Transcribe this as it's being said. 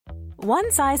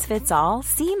One size fits all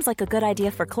seems like a good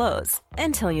idea for clothes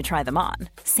until you try them on.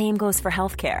 Same goes for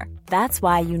healthcare. That's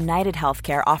why United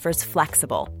Healthcare offers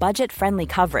flexible, budget-friendly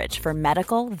coverage for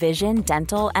medical, vision,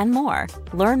 dental, and more.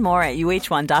 Learn more at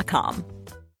uh1.com.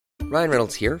 Ryan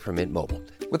Reynolds here from Mint Mobile.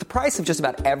 With the price of just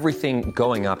about everything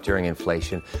going up during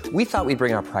inflation, we thought we'd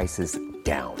bring our prices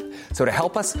down. So to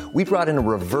help us, we brought in a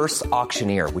reverse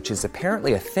auctioneer, which is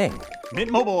apparently a thing.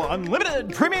 Mint Mobile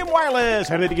Unlimited Premium Wireless.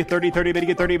 How to get 30, 30, bit to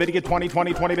get 30, bit to get 20,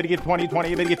 20, 20, bit to get 20,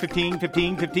 20, bit to get 15,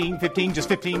 15, 15, 15, just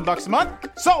 $15 a month?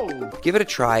 Sold! Give it a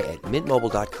try at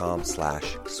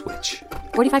mintmobile.com/switch.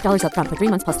 $45 up front for 3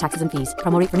 months plus taxes and fees.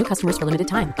 Promo rate for new customers for limited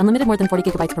time. Unlimited more than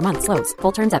 40 gigabytes per month. Slows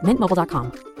full terms at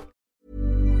mintmobile.com.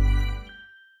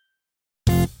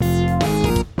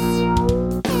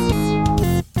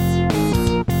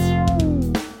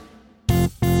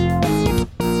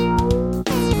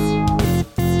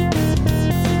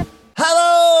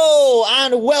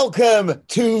 And welcome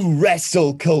to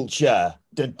Wrestle Culture.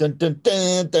 Dun, dun, dun,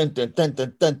 dun, dun, dun, dun,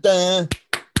 dun, dun, dun.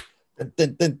 Dun,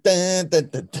 dun, dun, dun, dun,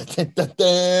 dun, dun, dun, dun,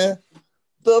 dun.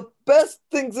 The best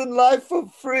things in life are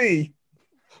free,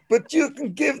 but you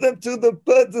can give them to the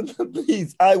birds and the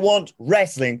bees. I want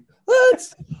wrestling.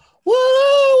 That's what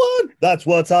I want. That's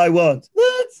what I want.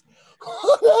 That's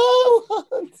what I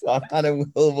want. I'm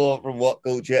Adam Wilmore from What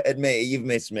Culture. Admit it, you've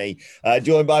missed me.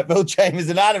 Joined by Phil Chambers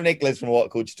and Adam Nicholas from What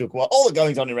Culture to talk about all the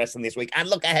goings on in wrestling this week and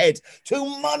look ahead to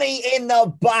Money in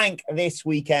the Bank this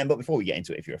weekend. But before we get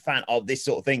into it, if you're a fan of this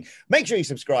sort of thing, make sure you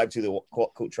subscribe to the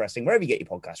What Culture Wrestling, wherever you get your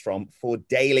podcast from, for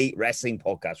daily wrestling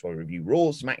podcasts where we review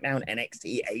Raw, SmackDown,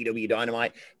 NXT, AEW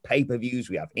Dynamite, pay-per-views.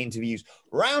 We have interviews,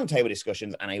 roundtable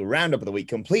discussions, and a roundup of the week,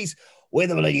 complete with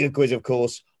a bloody good quiz, of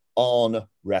course, on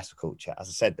Wrestle Culture. As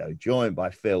I said, though, joined by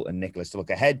Phil and Nicholas to look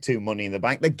ahead to Money in the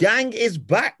Bank. The gang is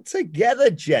back together,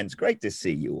 gents. Great to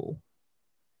see you all.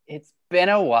 It's been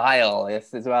a while,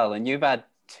 yes, as well. And you've had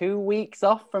 2 weeks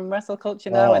off from Wrestle Culture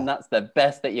now, and that's the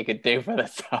best that you could do for the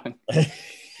song.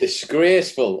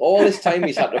 Disgraceful. All this time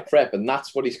he's had to prep, and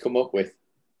that's what he's come up with.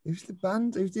 Who's the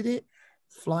band? Who did it?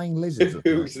 Flying Lizards.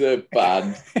 Who's the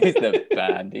band? Who's the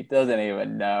band? He doesn't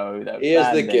even know. Here's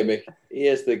the gimmick.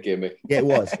 Here's the gimmick. Yeah,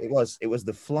 it was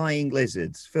the Flying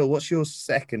Lizards. Phil, what's your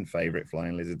second favourite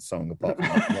Flying Lizards song apart from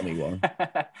that funny one?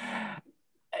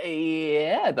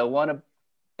 Yeah, the one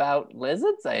about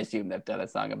lizards. I assume they've done a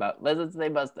song about lizards. They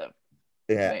must have.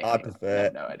 Yeah, I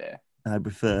prefer. No idea. I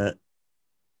prefer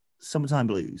Summertime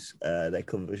Blues. Their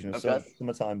cover version of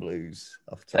Summertime Blues.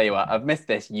 Tell you what, I've missed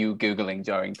this. You Googling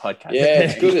during podcast. Yeah,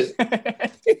 it's good.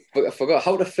 I forgot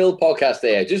how to fill podcast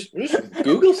there. Just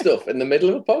Google stuff in the middle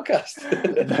of a podcast.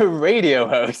 The radio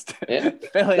host. Yeah.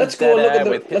 Let's go and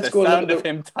look at the sound of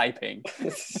him typing.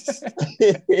 Let's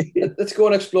go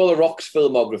and explore the Rock's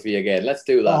filmography again. Let's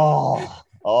do that.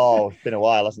 Oh, it's been a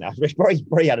while, hasn't it? I wish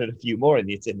probably added a few more in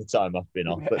the time I've been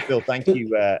off. But Phil, thank you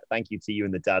to you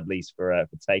and the Dadleys for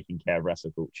taking care of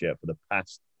Wrestle Culture for the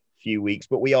past few weeks.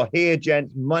 But we are here,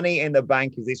 gents. Money in the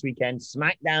Bank is this weekend.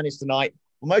 SmackDown is tonight.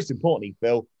 Well, most importantly,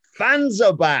 Phil, fans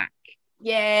are back.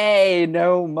 Yay!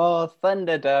 No more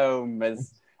Thunderdome.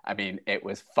 It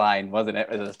was fine, wasn't it,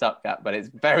 as a stopgap? But it's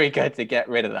very good to get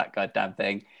rid of that goddamn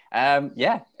thing.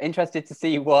 Interested to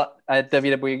see what a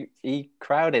WWE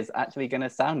crowd is actually going to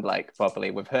sound like properly.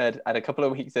 We've had a couple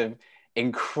of weeks of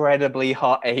incredibly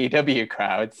hot AEW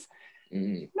crowds.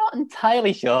 Not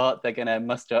entirely sure they're going to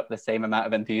muster up the same amount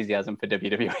of enthusiasm for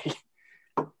WWE.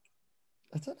 I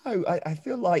don't know. I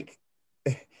feel like,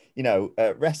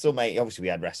 WrestleMania, obviously we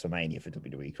had WrestleMania for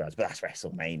WWE crowds, but that's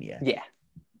WrestleMania. Yeah.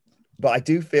 But I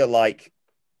do feel like,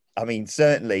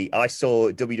 certainly I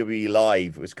saw WWE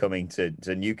Live was coming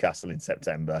to Newcastle in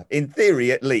September. In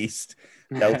theory, at least,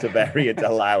 Delta variant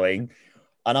allowing.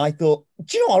 And I thought,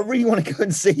 do you know what? I really want to go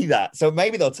and see that. So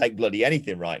maybe they'll take bloody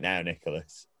anything right now,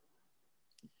 Nicholas.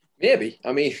 Maybe.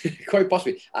 Quite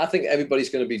possibly. I think everybody's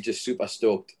going to be just super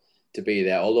stoked to be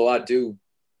there. Although I do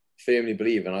firmly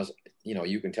believe, and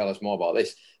you can tell us more about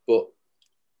this, but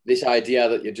this idea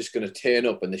that you're just going to turn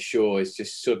up and the show is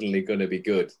just suddenly going to be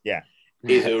good. Yeah.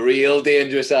 Is a real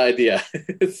dangerous idea.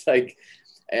 It's like,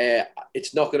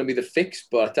 it's not going to be the fix,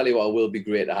 but I tell you what, it will be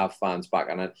great to have fans back.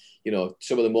 And,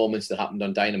 some of the moments that happened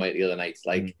on Dynamite the other night,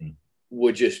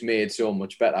 were just made so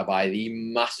much better by the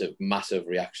massive, massive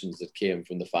reactions that came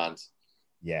from the fans.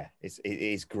 Yeah, it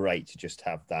is great to just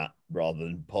have that rather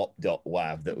than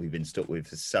pop.wav that we've been stuck with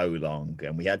for so long.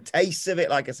 And we had tastes of it,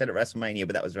 like I said, at WrestleMania,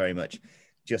 but that was very much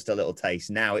just a little taste.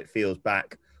 Now it feels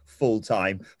back full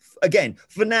time. Again,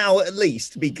 for now at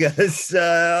least, because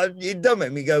it don't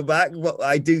make me go back. But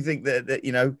I do think that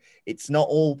you know, it's not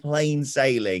all plain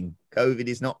sailing. COVID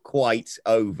is not quite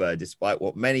over, despite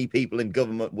what many people in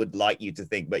government would like you to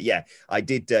think. But yeah, I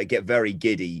did get very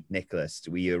giddy, Nicholas.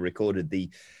 We recorded the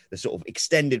sort of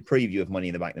extended preview of Money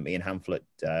in the Bank that me and Hamflet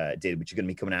did, which is going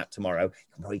to be coming out tomorrow.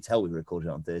 You can probably tell we recorded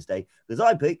it on Thursday because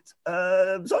I picked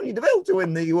Sonya Deville to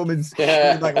win the women's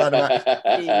Bank ladder match.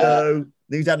 So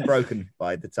news hadn't broken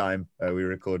by the time we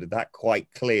recorded that quite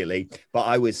clearly. But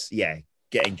I was,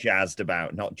 getting jazzed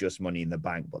about not just Money in the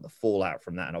Bank, but the fallout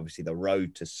from that, and obviously the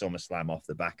road to SummerSlam off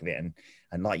the back of it.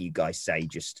 And like you guys say,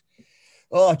 just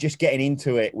getting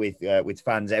into it with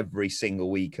fans every single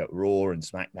week at Raw and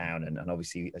SmackDown, and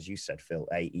obviously, as you said, Phil,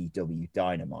 AEW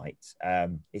Dynamite.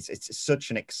 It's such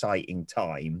an exciting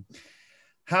time.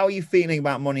 How are you feeling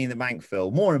about Money in the Bank,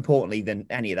 Phil? More importantly than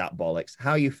any of that bollocks,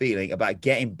 how are you feeling about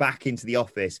getting back into the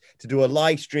office to do a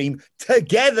live stream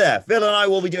together? Phil and I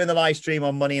will be doing the live stream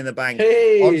on Money in the Bank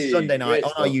on Sunday night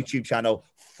on our YouTube channel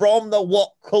from the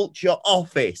What Culture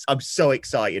office. I'm so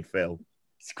excited, Phil.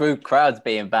 Screw crowds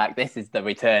being back. This is the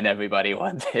return everybody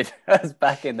wanted. Us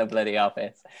back in the bloody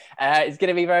office. It's going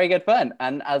to be very good fun.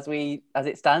 And as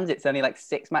it stands, it's only like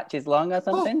 6 matches long or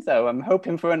something. So I'm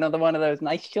hoping for another one of those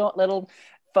nice short little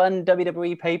fun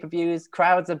WWE pay-per-views.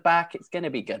 Crowds are back. It's going to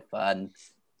be good fun.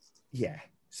 Yeah.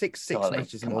 Six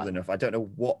matches more than enough. I don't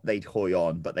know what they'd hoy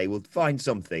on, but they will find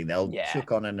something. They'll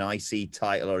chuck on an IC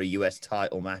title or a US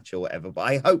title match or whatever. But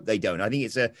I hope they don't. I think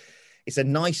it's a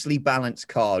nicely balanced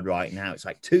card right now. It's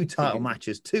like 2 title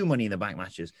matches, 2 Money in the Bank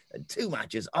matches, and 2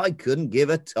 matches I couldn't give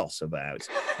a toss about.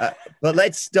 But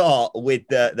let's start with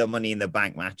the Money in the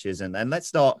Bank matches, and then let's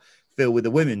start, Phil, with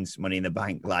the women's Money in the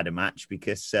Bank ladder match,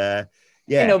 because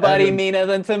nobody meaner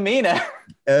than Tamina.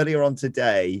 Earlier on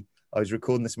today, I was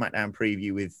recording the SmackDown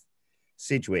preview with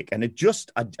Sidgwick, and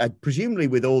I presumably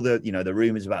with all the the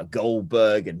rumors about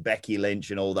Goldberg and Becky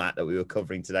Lynch and all that we were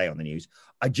covering today on the news,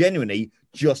 I genuinely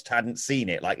just hadn't seen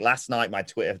it. Like last night, my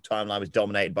Twitter timeline was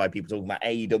dominated by people talking about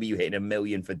AEW hitting 1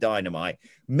 million for Dynamite.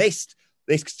 Missed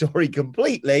this story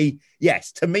completely.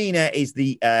 Yes, Tamina is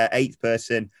the 8th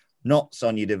person, not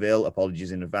Sonya Deville.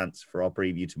 Apologies in advance for our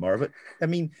preview tomorrow. But I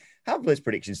mean, Hamlet's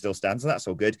prediction still stands, so that's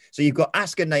all good. So you've got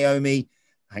Asuka, Naomi.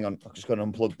 Hang on, I'm just going to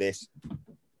unplug this.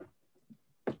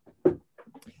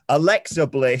 Alexa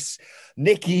Bliss,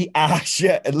 Nikki Ash,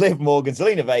 Liv Morgan,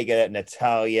 Zelina Vega,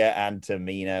 Natalya, and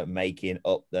Tamina making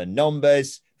up the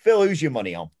numbers. Phil, who's your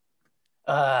money on?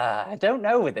 I don't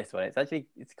know with this one.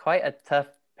 It's quite a tough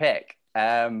pick.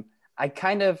 I'd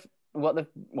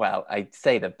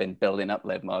say they've been building up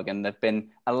Liv Morgan. They've been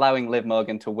allowing Liv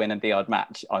Morgan to win the odd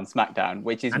match on SmackDown,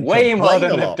 which is way more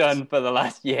than they've done for the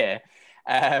last year.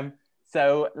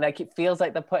 So, it feels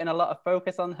like they're putting a lot of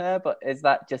focus on her, but is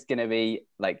that just going to be,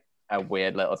 a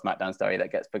weird little SmackDown story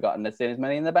that gets forgotten as soon as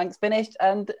Money in the Bank's finished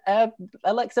and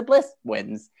Alexa Bliss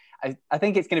wins? I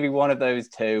think it's going to be one of those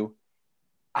two.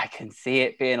 I can see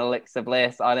it being Alexa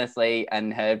Bliss, honestly,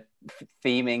 and her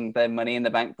theming the Money in the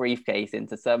Bank briefcase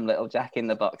into some little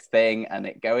Jack-in-the-Box thing and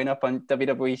it going up on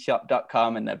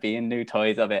WWEshop.com and there being new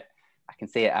toys of it. I can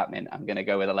see it happening. I'm going to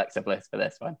go with Alexa Bliss for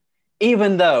this one.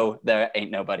 Even though there ain't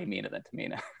nobody meaner than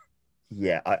Tamina.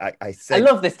 Yeah, I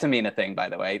love this Tamina thing, by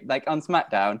the way. On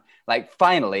SmackDown,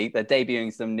 finally, they're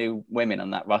debuting some new women on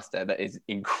that roster that is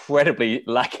incredibly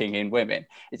lacking in women.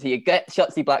 So you get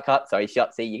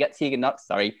Shotzi, you get Tegan Nox,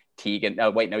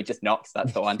 just Nox,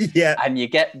 that's the one. Yeah. And you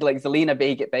get Zelina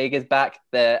Vega's back.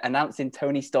 They're announcing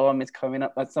Toni Storm is coming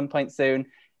up at some point soon.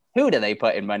 Who do they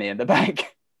put in Money in the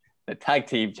Bank? The tag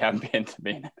team champion,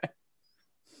 Tamina.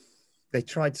 They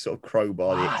tried to sort of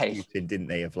crowbar the excuse in, didn't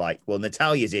they? Of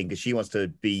Natalya's in because she wants to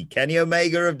be Kenny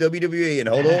Omega of WWE and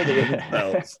hold all the women's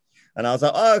belts. And I was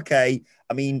like, oh, okay.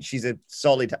 I mean, she's a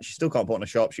solid. She still can't put on a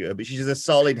sharpshooter, but she's a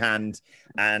solid hand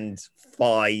and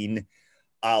fine.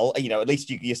 At least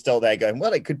you're still there going,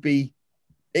 well, it could be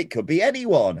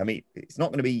anyone. I mean, it's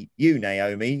not going to be you,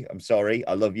 Naomi. I'm sorry.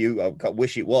 I love you. I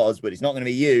wish it was, but it's not going to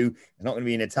be you. It's not going to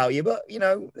be Natalya, but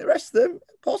the rest of them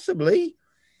possibly.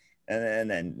 And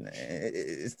then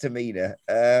it's Tamina.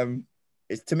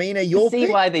 Is Tamina your pick?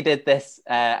 See why they did this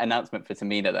announcement for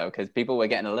Tamina, though, because people were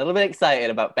getting a little bit excited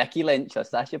about Becky Lynch or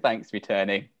Sasha Banks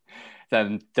returning.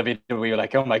 Then WWE were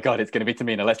like, oh my God, it's going to be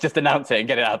Tamina. Let's just announce it and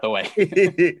get it out of the way.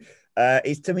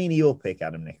 Is Tamina your pick,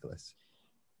 Adam Nicholas?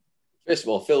 First of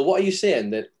all, Phil, what are you saying?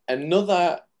 That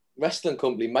another wrestling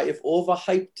company might have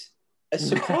overhyped a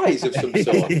surprise of some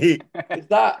sort? Is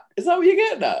that what you're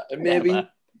getting at? And maybe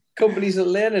companies are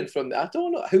learning from that. I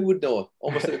don't know. Who would know?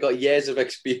 Almost like they've got years of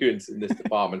experience in this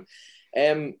department.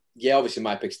 Yeah, obviously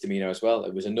my pick's Tamina as well.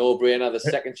 It was a no-brainer the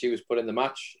second she was put in the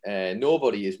match.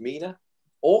 Nobody is meaner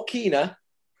or keener,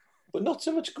 but not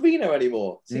so much greener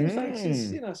anymore. Seems like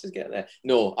she's getting there.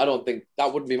 No, I don't think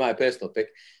that wouldn't be my personal pick.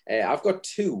 I've got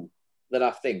two that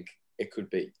I think it could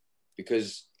be,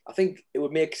 because I think it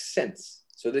would make sense.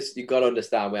 So this, you've got to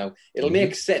understand, well, it'll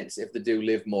make sense if they do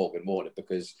Liv Morgan, won't it?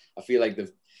 Because I feel like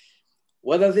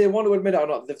whether they want to admit it or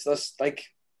not,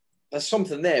 there's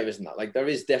something there, isn't there? Like, there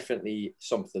is definitely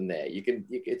something there.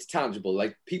 It's tangible.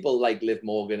 Like, people like Liv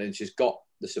Morgan, and she's got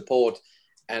the support,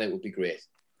 and it would be great,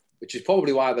 which is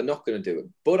probably why they're not going to do it.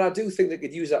 But I do think they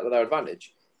could use that to their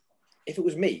advantage. If it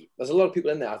was me, there's a lot of people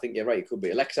in there. I think you're right. It could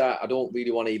be Alexa. I don't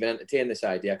really want to even entertain this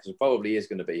idea because it probably is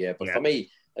going to be here. But for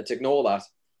me, let's ignore that.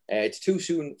 It's too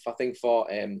soon, I think, for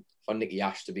Nikki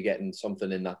Ash to be getting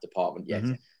something in that department yet.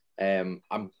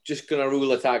 I'm just going to rule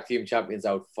the tag team champions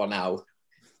out for now,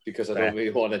 because I don't really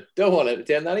want to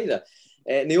entertain that either.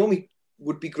 Naomi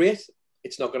would be great.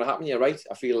 It's not going to happen. You're right.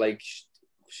 I feel like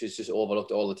she's just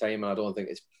overlooked all the time, and I don't think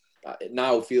it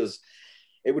now feels.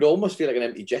 It would almost feel like an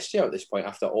empty gesture at this point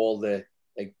after all the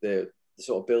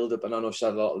sort of build up. And I know she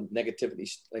had a lot of negativity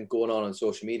going on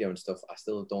social media and stuff. I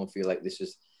still don't feel like this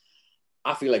is.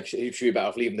 I feel like she'd be better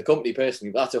off leaving the company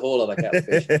personally. But that's a whole other kettle of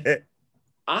fish.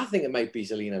 I think it might be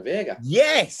Zelina Vega.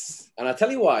 Yes. And I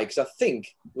tell you why, because I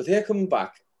think with her coming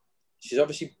back, she's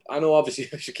obviously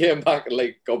she came back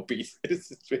and got beat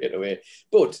straight away.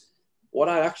 But what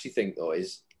I actually think though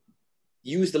is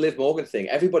use the Liv Morgan thing.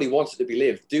 Everybody wants it to be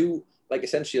Liv. Do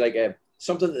essentially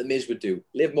something that the Miz would do.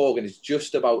 Liv Morgan is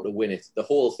just about to win it, the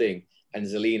whole thing, and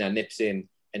Zelina nips in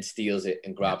and steals it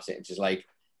and grabs it, and she's like,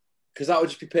 because that would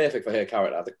just be perfect for her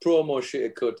character. The promo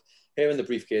should cut her in the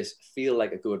briefcase feel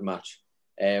like a good match.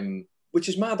 Which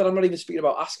is mad that I'm not even speaking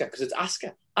about Asuka, because it's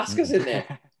Asuka. Asuka's in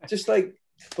there.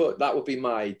 But that would be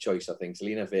my choice, I think.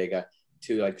 Zelina Vega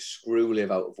to screw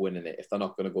Liv out of winning it if they're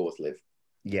not going to go with Liv.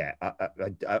 Yeah,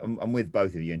 I'm with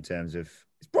both of you in terms of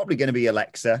it's probably going to be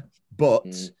Alexa,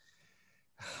 but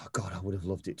oh God, I would have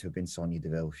loved it to have been Sonya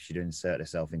Deville. She'd insert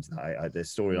herself into that. The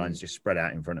storylines just spread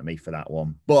out in front of me for that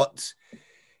one. But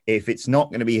if it's not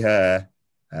going to be her,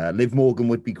 Liv Morgan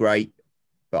would be great.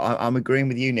 But I'm agreeing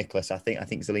with you, Nicholas. I think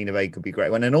Zelina Vega could be a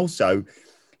great one. And also,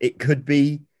 it could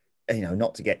be,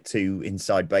 not to get too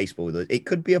inside baseball, it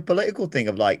could be a political thing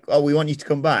of we want you to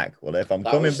come back. Well, if I'm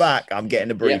coming back, I'm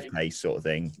getting a briefcase sort of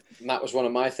thing. And that was one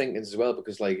of my thinkings as well,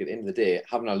 because at the end of the day,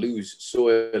 having her lose so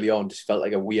early on just felt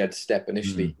like a weird step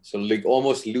initially. So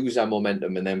almost lose our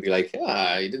momentum and then be like,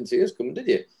 you didn't see us coming, did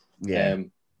you? Yeah.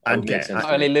 And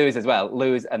not only lose as well,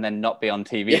 lose and then not be on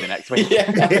TV the next week.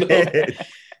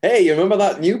 Hey, you remember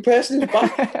that new person who's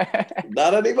back?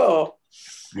 Not anymore.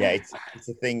 Yeah, it's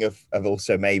a thing of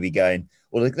also maybe going,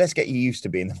 well, let's get you used to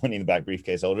being the Money in the Bank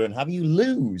briefcase holder and have you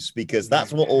lose, because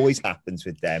that's what always happens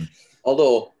with them.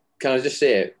 Although, can I just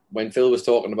say, when Phil was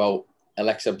talking about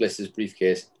Alexa Bliss's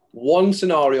briefcase, one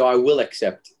scenario I will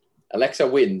accept, Alexa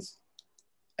wins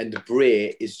and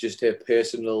Bray is just her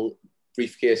personal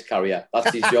briefcase carrier.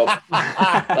 That's his job.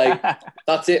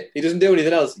 That's it. He doesn't do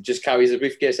anything else. He just carries a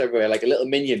briefcase everywhere, like a little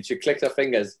minion. She clicks her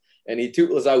fingers and he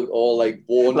tootles out all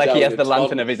worn down. He has the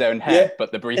lantern of his own head,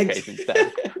 but the briefcase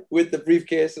instead. With the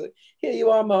briefcase. Here you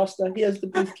are, master. Here's the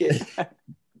briefcase.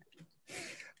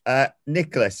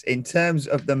 Nicholas, in terms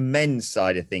of the men's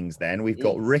side of things then, we've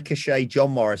got Ricochet,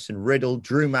 John Morrison, Riddle,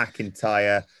 Drew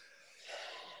McIntyre,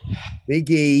 Big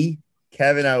E,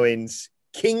 Kevin Owens,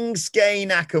 Shinsuke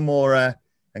Nakamura,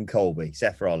 and Colby,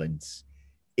 Seth Rollins.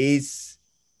 Is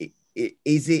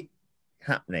it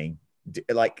happening?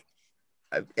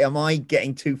 Am I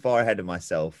getting too far ahead of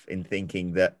myself in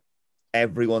thinking that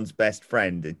everyone's best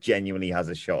friend genuinely has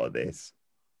a shot at this?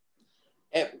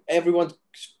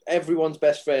 Everyone's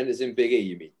best friend is in Big E,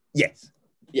 you mean? Yes.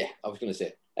 Yeah, I was going to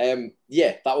say.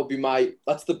 That would be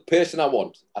that's the person I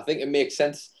want. I think it makes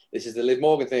sense. This is the Liv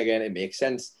Morgan thing again. It makes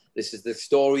sense. This is the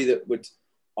story that would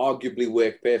arguably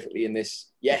work perfectly in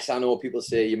this. Yes, I know people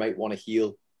say you might want a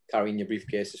heel carrying your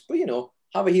briefcases, but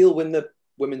have a heel win the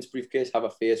women's briefcase, have a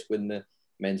face win the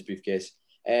men's briefcase.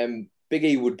 Big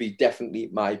E would be definitely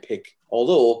my pick.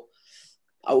 Although,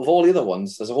 out of all the other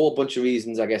ones, there's a whole bunch of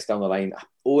reasons, I guess, down the line.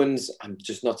 Owens, I'm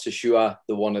just not so sure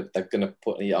the one that they're going to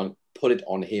put it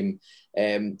on him.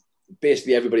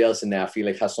 Basically, everybody else in there, I feel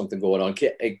like, has something going on.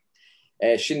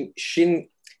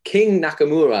 King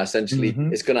Nakamura, essentially,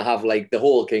 is going to have the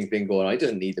whole King thing going on. He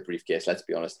doesn't need the briefcase, let's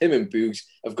be honest. Him and Boogs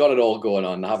have got it all going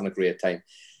on. They're having a great time.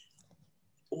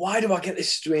 Why do I get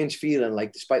this strange feeling,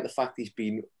 despite the fact he's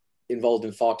been involved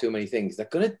in far too many things, they're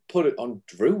going to put it on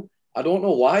Drew? I don't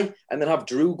know why. And then have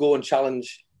Drew go and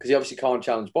challenge, because he obviously can't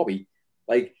challenge Bobby.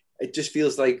 It just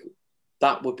feels like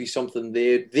that would be something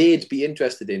they'd be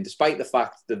interested in, despite the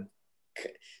fact that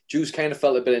Drew's kind of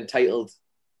felt a bit entitled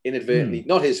inadvertently.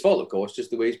 Not his fault, of course,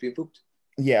 just the way he's been booked.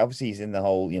 Yeah, obviously he's in the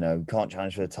whole, can't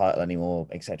challenge for the title anymore,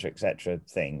 etc.,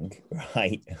 thing,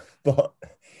 right? But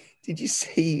did you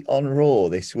see on Raw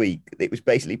this week? It was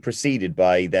basically preceded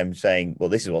by them saying, well,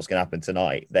 this is what's going to happen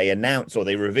tonight. They announced, or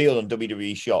they revealed on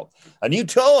WWE Shop, a new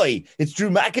toy. It's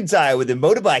Drew McIntyre with a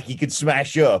motorbike he could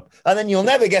smash up. And then you'll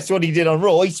never guess what he did on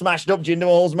Raw. He smashed up Jinder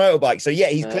Mahal's motorbike. So, yeah,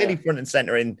 he's clearly front and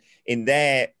center in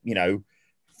their,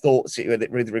 thoughts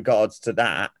with regards to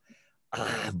that.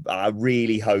 I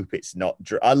really hope it's not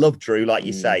Drew. I love Drew, like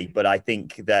you say, but I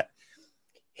think that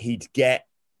he'd get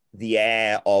the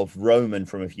air of Roman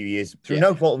from a few years through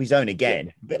no fault of his own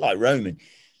again, a bit like Roman,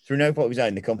 through no fault of his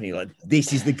own. The company, like,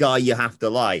 this is the guy you have to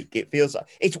like. It feels like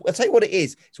I'll tell you what it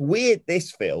is. It's weird,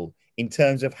 this, Phil, in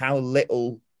terms of how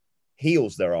little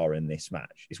heels there are in this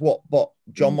match. It's what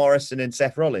John Morrison and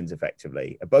Seth Rollins,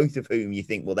 effectively, both of whom you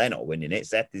think, well, they're not winning it.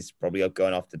 Seth is probably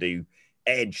going off to do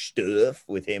Edge stuff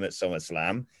with him at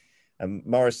SummerSlam, and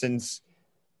Morrison's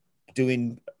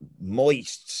doing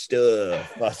moist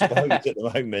stuff, I suppose, at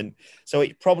the moment. So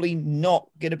it's probably not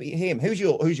going to be him. Who's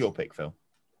your pick, Phil?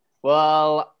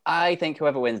 Well, I think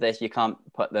whoever wins this, you can't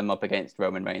put them up against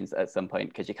Roman Reigns at some point,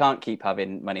 because you can't keep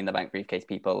having Money in the Bank briefcase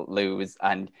people lose,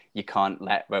 and you can't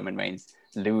let Roman Reigns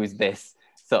lose this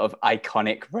sort of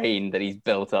iconic reign that he's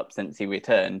built up since he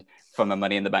returned from a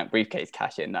Money in the Bank briefcase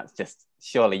cash in. That's just,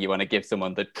 surely you want to give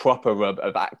someone the proper rub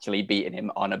of actually beating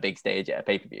him on a big stage at a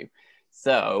pay-per-view.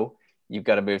 So you've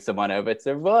got to move someone over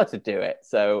to Raw to do it.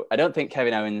 So I don't think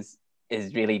Kevin Owens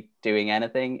is really doing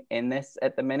anything in this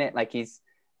at the minute. Like, he's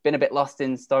been a bit lost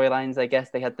in storylines, I guess.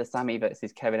 They had the Sammy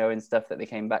versus Kevin Owens stuff that they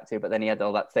came back to, but then he had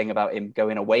all that thing about him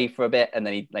going away for a bit, and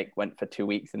then he went for 2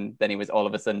 weeks, and then he was all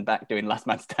of a sudden back doing last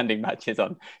man standing matches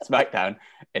on SmackDown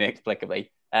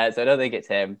inexplicably. So I don't think it's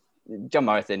him. John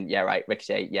Morrison, yeah, right.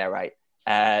 Ricochet, yeah, right.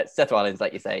 Seth Rollins,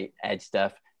 like you say, Edge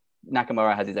stuff.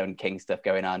 Nakamura has his own King stuff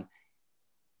going on.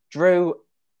 Drew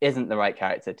isn't the right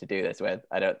character to do this with,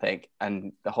 I don't think.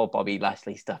 And the whole Bobby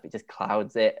Lashley stuff, it just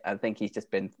clouds it.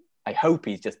 I hope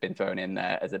he's just been thrown in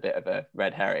there as a bit of a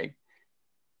red herring.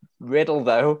 Riddle,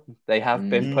 though, they have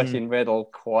been pushing Riddle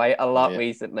quite a lot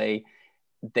recently.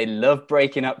 They love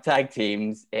breaking up tag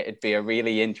teams. It'd be a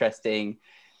really interesting,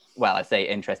 well, I say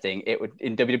interesting, it would,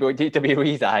 in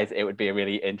WWE's eyes, it would be a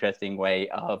really interesting way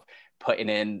of putting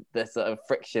in the sort of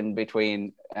friction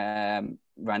between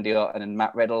Randy Orton and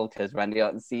Matt Riddle, because Randy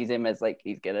Orton sees him as like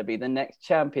he's going to be the next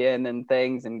champion and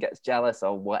things, and gets jealous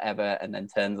or whatever, and then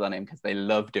turns on him, because they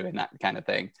love doing that kind of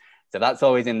thing. So that's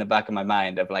always in the back of my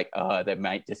mind of like, oh, they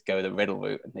might just go the Riddle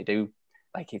route, and they do.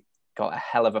 Like, he's got a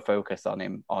hell of a focus on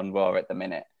him on Raw at the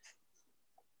minute.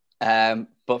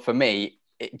 But for me,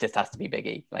 it just has to be Big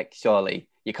E. Like, surely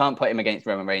you can't put him against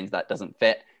Roman Reigns. That doesn't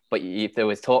fit. But if there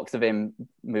was talks of him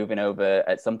moving over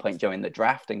at some point during the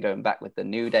draft and going back with the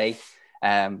New Day,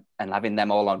 and having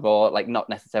them all on Raw, like not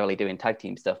necessarily doing tag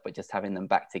team stuff, but just having them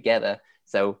back together.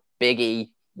 So Big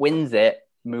E wins it,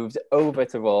 moves over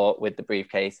to Raw with the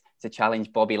briefcase to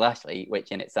challenge Bobby Lashley,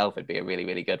 which in itself would be a really,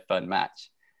 really good, fun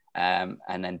match. And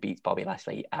then beats Bobby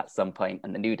Lashley at some point.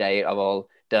 And the New Day are all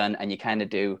done. And you kind of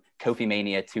do Kofi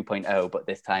Mania 2.0, but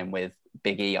this time with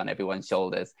Big E on everyone's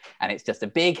shoulders. And it's just a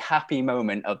big happy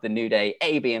moment of the New Day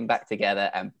being back together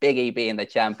and Big E being the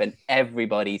champ, and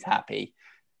everybody's happy,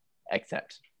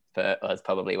 except for us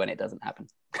probably when it doesn't happen.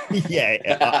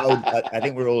 I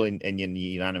think we're all in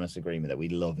unanimous agreement that we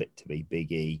love it to be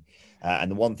Big E.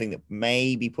 And the one thing that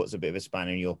maybe puts a bit of a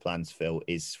spanner in your plans, Phil,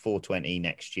 is 420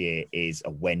 next year is a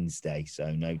Wednesday,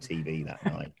 so no TV that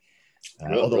night.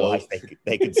 Otherwise,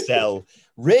 they could sell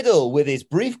Riddle with his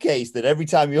briefcase that every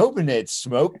time you open it,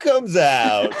 smoke comes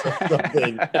out or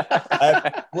something.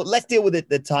 Well, let's deal with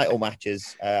the title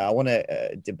matches. I want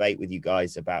to debate with you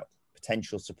guys about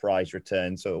potential surprise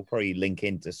returns, so it'll probably link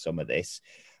into some of this.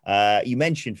 You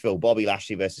mentioned, Phil, Bobby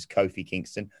Lashley versus Kofi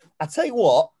Kingston. I tell you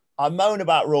what, I moan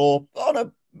about Raw on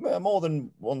a more than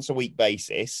once a week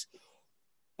basis,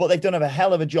 but they've done a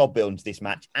hell of a job building to this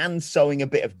match and sowing a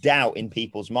bit of doubt in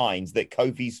people's minds that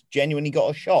Kofi's genuinely got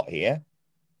a shot here.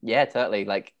 Yeah, totally.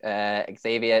 Like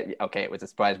Xavier, okay, it was a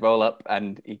surprise roll-up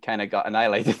and he kind of got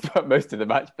annihilated for most of the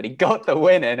match, but he got the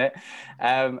win in it.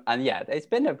 And yeah, it's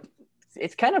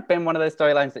kind of been one of those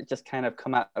storylines that just kind of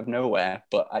come out of nowhere,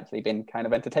 but actually been kind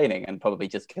of entertaining, and probably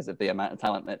just because of the amount of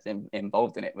talent that's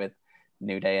involved in it with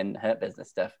New Day and Hurt Business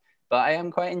stuff. But I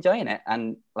am quite enjoying it.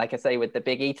 And like I say, with the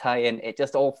Big E tie-in, it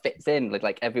just all fits in.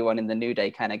 Like everyone in the New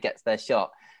Day kind of gets their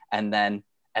shot. And then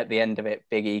at the end of it,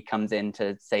 Big E comes in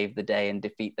to save the day and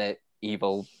defeat the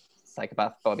evil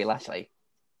psychopath Bobby Lashley.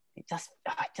 It just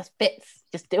fits.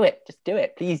 Just do it. Just do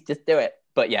it. Please, just do it.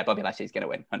 But yeah, Bobby Lashley's going to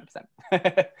win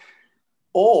 100%.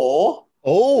 Or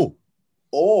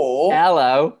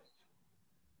hello.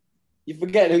 You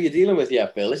forget who you're dealing with here,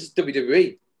 Phil. This is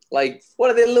WWE. Like, what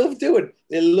do they love doing?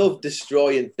 They love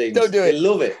destroying things. Don't do it. They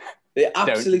love it. They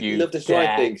absolutely love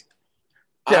destroying things.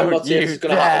 I'm not saying it's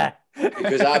going to happen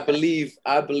because I believe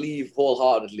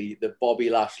wholeheartedly that Bobby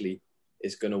Lashley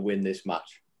is going to win this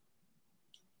match.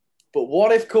 But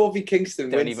what if Kofi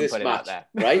Kingston wins this match,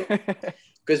 right?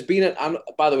 Because and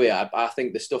by the way, I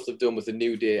think the stuff they've done with the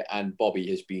New Day and Bobby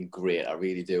has been great. I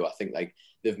really do. I think like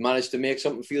they've managed to make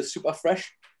something feel super fresh.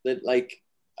 That like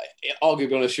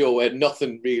arguably on a show where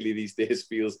nothing really these days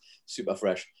feels super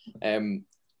fresh.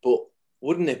 But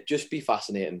wouldn't it just be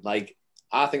fascinating? Like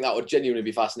I think that would genuinely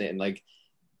be fascinating. Like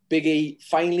Big E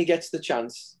finally gets the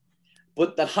chance,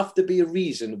 but there'd have to be a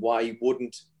reason why he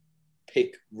wouldn't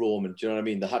pick Roman. Do you know what I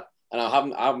mean? I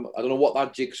don't know what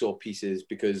that jigsaw piece is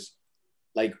because,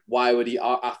 like, why would he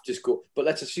have to just go? But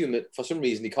let's assume that for some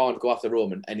reason he can't go after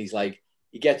Roman, and he's like,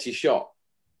 he gets his shot,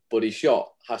 but his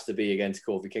shot has to be against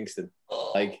Kofi Kingston.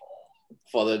 Like,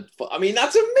 I mean,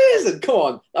 that's amazing. Come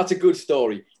on, that's a good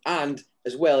story. And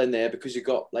as well in there, because you've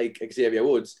got like Xavier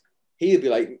Woods, he'll be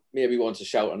like, maybe wants to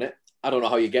shout on it. I don't know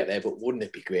how you get there, but wouldn't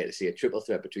it be great to see a triple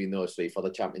threat between those three for the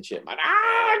championship, man?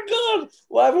 God,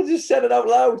 why haven't I just said it out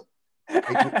loud?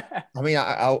 I mean,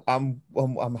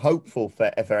 I'm hopeful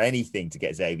for anything to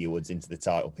get Xavier Woods into the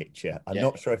title picture. I'm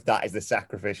not sure if that is the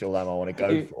sacrificial lamb I want to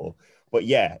go for. But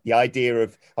yeah, the idea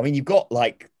of, I mean, you've got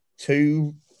like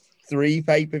 2-3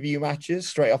 pay-per-view matches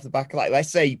straight off the back. Like,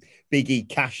 let's say Big E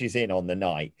cashes in on the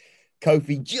night.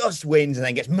 Kofi just wins and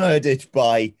then gets murdered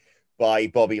by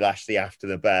Bobby Lashley after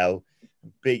the bell.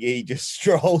 Big E just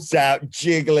strolls out,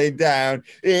 jiggling down.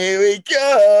 Here we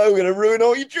go. We're going to ruin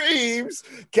all your dreams.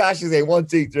 Cashes in 1,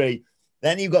 2, 3.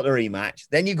 Then you've got the rematch.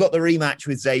 Then you've got the rematch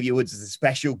with Xavier Woods as a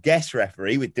special guest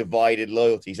referee with divided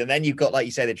loyalties. And then you've got, like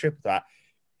you said, the triple threat.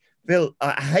 Bill,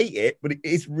 I hate it, but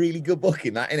it's really good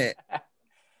booking, that, isn't it?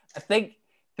 I think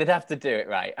they'd have to do it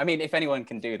right. I mean, if anyone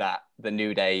can do that, the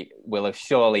New Day will have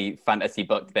surely fantasy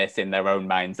booked this in their own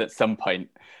minds at some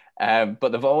point.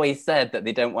 But they've always said that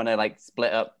they don't want to like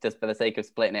split up just for the sake of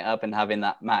splitting it up and having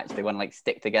that match. They want to like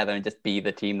stick together and just be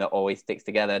the team that always sticks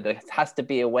together. There has to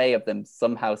be a way of them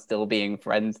somehow still being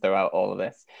friends throughout all of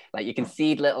this. Like you can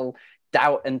see little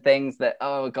doubt and things that,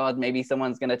 oh God, maybe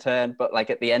someone's going to turn. But like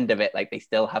at the end of it, like they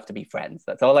still have to be friends.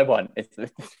 That's all I want. It's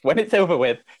when it's over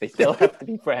with, they still have to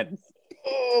be friends.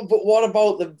 Oh, but what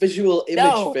about the visual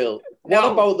image, Phil?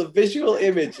 What about the visual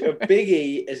image of Big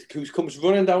E who comes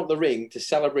running down the ring to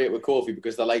celebrate with Kofi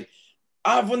because they're like,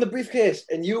 I've won the briefcase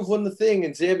and you've won the thing.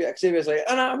 And Xavier's like,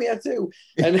 and I'm here too.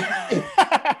 And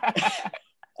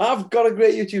I've got a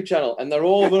great YouTube channel. And they're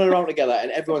all running around together. And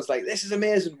everyone's like, this is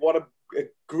amazing. What a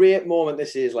great moment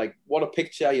this is. Like, what a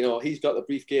picture. You know, he's got the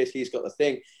briefcase. He's got the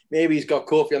thing. Maybe he's got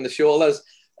Kofi on the shoulders.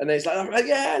 And then he's like,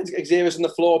 yeah, Xavier's on the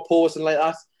floor posing like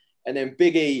that. And then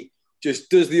Big E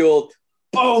just does the old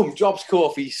boom, drops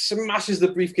Kofi, smashes the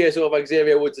briefcase over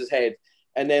Xavier Woods' head.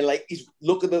 And then, like, he's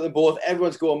looking at them both.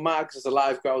 Everyone's going mad because it's a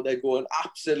live crowd. They're going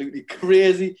absolutely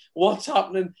crazy. What's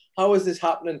happening? How is this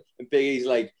happening? And Big E's,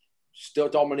 like, still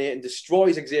dominating,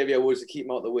 destroys Xavier Woods to keep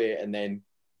him out of the way, and then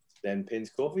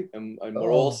pins Kofi. And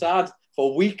we're all sad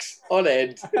for weeks on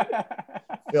end.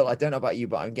 Phil, I don't know about you,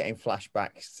 but I'm getting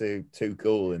flashbacks to Too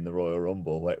Cool in the Royal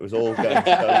Rumble, where it was all going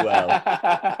so well.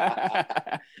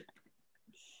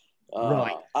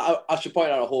 Right. I should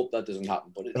point out, I hope that doesn't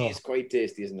happen, but it is quite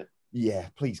tasty, isn't it? Yeah,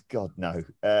 please, God, no.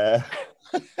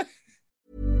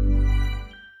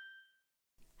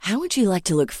 How would you like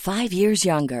to look 5 years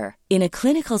younger? In a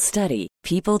clinical study,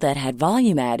 people that had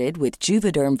volume added with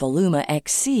Juvederm Voluma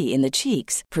XC in the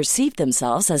cheeks perceived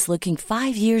themselves as looking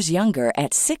 5 years younger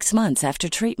at 6 months after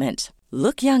treatment.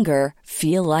 Look younger,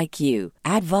 feel like you.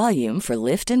 Add volume for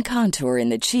lift and contour in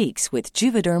the cheeks with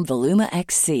Juvederm Voluma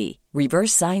XC.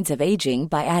 Reverse signs of aging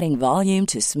by adding volume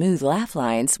to smooth laugh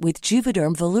lines with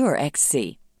Juvederm Volure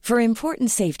XC. For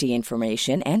important safety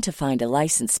information and to find a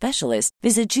licensed specialist,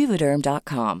 visit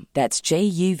Juvederm.com. That's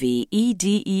JUVEDERM.com.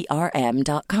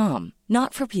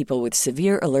 Not for people with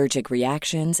severe allergic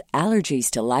reactions, allergies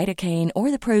to lidocaine, or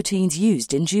the proteins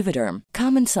used in Juvederm.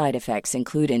 Common side effects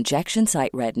include injection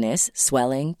site redness,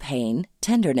 swelling, pain,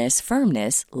 tenderness,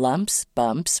 firmness, lumps,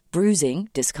 bumps, bruising,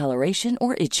 discoloration,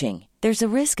 or itching. There's a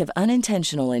risk of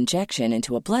unintentional injection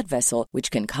into a blood vessel, which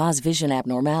can cause vision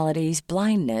abnormalities,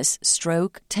 blindness,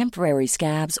 stroke, temporary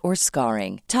scabs, or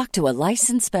scarring. Talk to a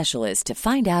licensed specialist to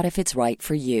find out if it's right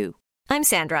for you. I'm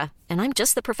Sandra, and I'm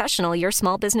just the professional your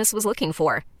small business was looking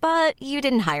for. But you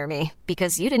didn't hire me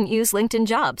because you didn't use LinkedIn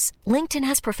Jobs. LinkedIn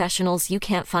has professionals you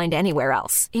can't find anywhere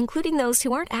else, including those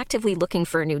who aren't actively looking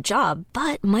for a new job,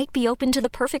 but might be open to the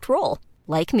perfect role,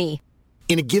 like me.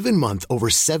 In a given month, over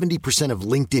 70% of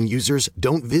LinkedIn users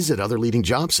don't visit other leading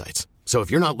job sites. So if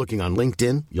you're not looking on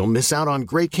LinkedIn, you'll miss out on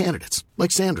great candidates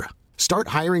like Sandra. Start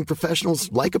hiring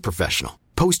professionals like a professional.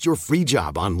 Post your free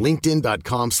job on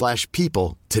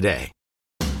linkedin.com/people today.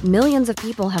 Millions of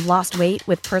people have lost weight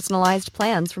with personalized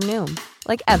plans from Noom.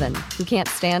 Like Evan, who can't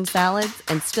stand salads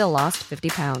and still lost 50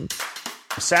 pounds.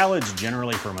 Salads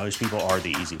generally for most people are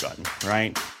the easy button,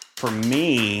 right? For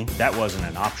me, that wasn't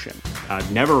an option. I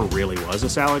never really was a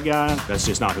salad guy. That's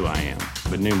just not who I am.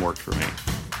 But Noom worked for me.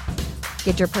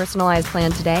 Get your personalized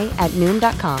plan today at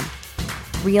Noom.com.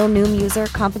 Real Noom user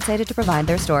compensated to provide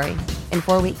their story. In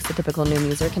 4 weeks, the typical Noom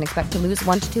user can expect to lose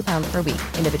 1 to 2 pounds per week.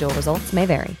 Individual results may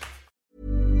vary.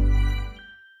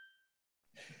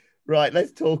 Right,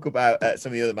 let's talk about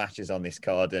some of the other matches on this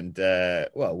card and,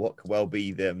 what could well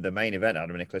be the main event,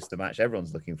 Adam and Nicholas, the match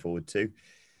everyone's looking forward to.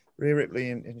 Rhea Ripley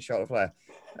and Charlotte Flair.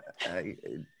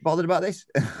 Bothered about this?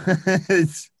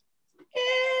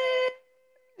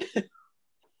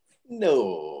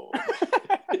 No,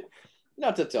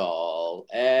 not at all.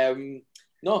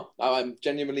 No, I'm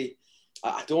genuinely,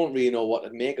 I don't really know what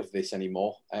to make of this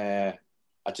anymore. I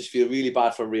just feel really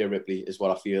bad for Rhea Ripley is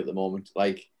what I feel at the moment.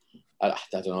 Like, I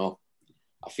don't know.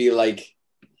 I feel like,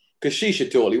 because she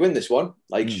should totally win this one.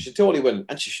 Like, she should totally win,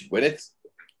 and she should win it.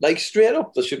 Like, straight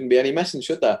up, there shouldn't be any messing,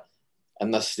 should there?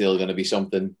 And that's still going to be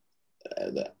something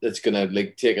that's going to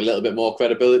like take a little bit more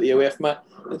credibility away from her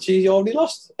that she already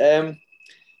lost.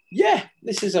 Yeah,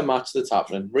 this is a match that's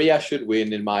happening. Rhea should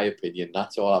win, in my opinion.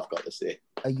 That's all I've got to say.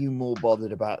 Are you more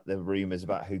bothered about the rumours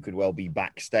about who could well be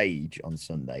backstage on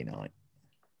Sunday night?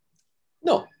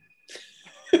 No.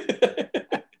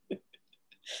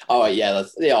 Oh, yeah,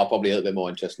 they are probably a little bit more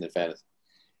interesting, in fairness.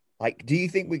 Like, do you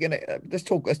think we're going to... Let's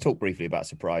talk briefly about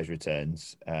surprise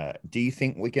returns. Do you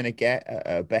think we're going to get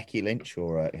a Becky Lynch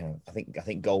or I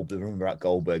think Goldberg, the rumor about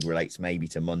Goldberg relates maybe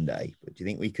to Monday, but do you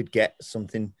think we could get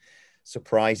something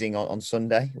surprising on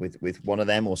Sunday with one of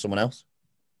them or someone else?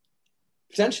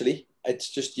 Potentially. It's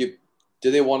just do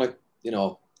they want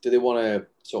to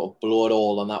sort of blow it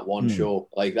all on that one show?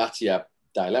 Like, that's your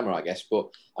dilemma, I guess. But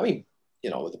I mean,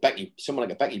 with someone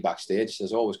like a Becky backstage,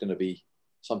 there's always going to be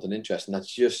something interesting.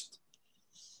 That's just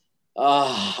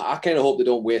I kind of hope they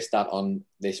don't waste that on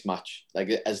this match,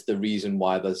 like as the reason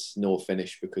why there's no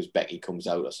finish because Becky comes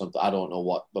out or something. I don't know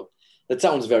what, but that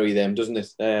sounds very them, doesn't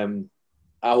it?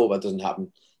 I hope that doesn't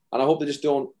happen. And I hope they just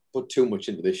don't put too much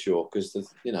into this show because,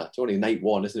 it's only night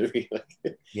one, isn't it? Really?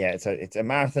 Yeah, it's a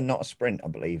marathon, not a sprint, I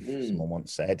believe someone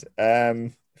once said.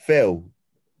 Phil,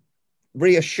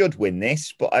 Rhea should win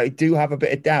this, but I do have a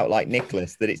bit of doubt, like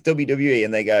Nicholas, that it's WWE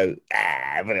and they go,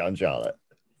 put it on Charlotte.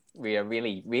 Rhea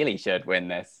really, really should win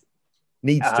this.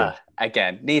 Needs to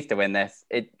win this.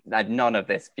 None of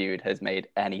this feud has made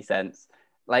any sense.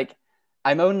 Like,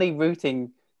 I'm only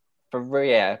rooting for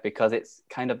Rhea because it's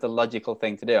kind of the logical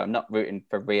thing to do. I'm not rooting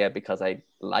for Rhea because I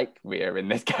like Rhea in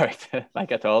this character,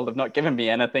 like at all. They've not given me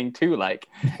anything to like.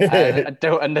 I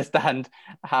don't understand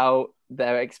how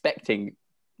they're expecting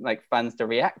like fans to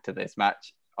react to this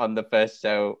match on the first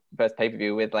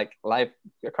pay-per-view with like a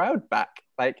crowd back.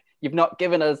 Like, you've not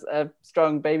given us a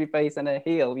strong babyface and a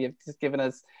heel. You've just given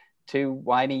us two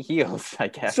whiny heels, I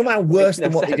guess. Somehow worse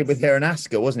than what they did with her and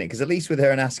Asuka, wasn't it? Because at least with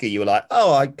her and Asuka, you were like,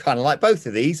 oh, I kind of like both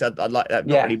of these. I'd like that.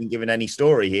 Not really even given any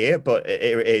story here, but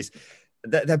here it is.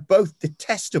 They're both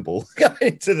detestable going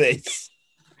into this.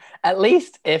 At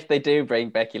least if they do bring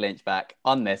Becky Lynch back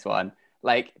on this one,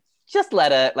 like, just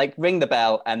let her, like, ring the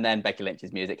bell and then Becky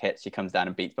Lynch's music hits. She comes down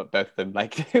and beats both of them.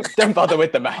 Like, don't bother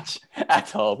with the match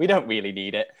at all. We don't really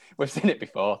need it. We've seen it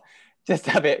before. Just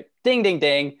have it ding, ding,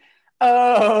 ding.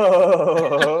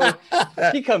 Oh,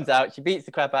 she comes out. She beats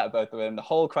the crap out of both of them. The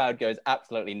whole crowd goes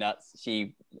absolutely nuts.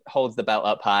 She holds the belt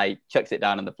up high, chucks it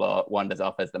down on the floor, wanders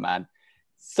off as the man.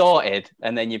 Sorted.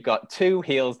 And then you've got two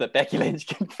heels that Becky Lynch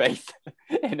can face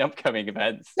in upcoming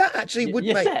events. That actually would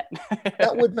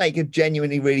make a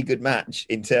genuinely really good match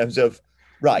in terms of,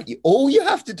 right, all you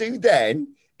have to do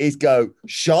then is go,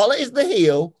 Charlotte is the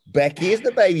heel, Becky is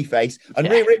the babyface, and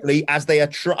Rhea Ripley, as they are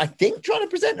trying to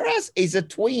present her as, is a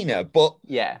tweener. But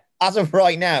as of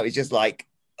right now, it's just like,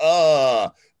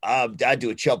 I'd do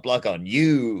a chop block on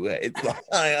you. It's like,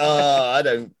 I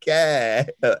don't care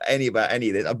about any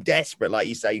of this. I'm desperate, like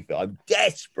you say, Phil. I'm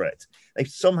desperate. They've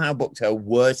somehow booked her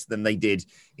worse than they did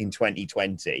in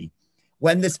 2020.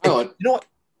 When this,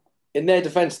 in their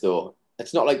defense, though,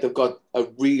 it's not like they've got a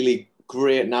really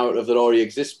great narrative that already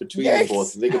exists between them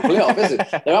both. They can play off, isn't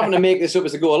it? They're having to make this up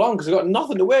as they go along because they've got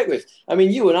nothing to work with. I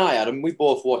mean, you and I, Adam, we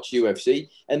both watch UFC,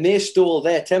 and they stole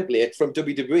their template from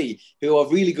WWE, who are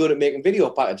really good at making video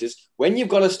packages when you've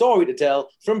got a story to tell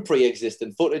from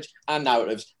pre-existing footage and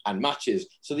narratives and matches.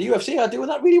 So the UFC are doing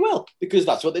that really well because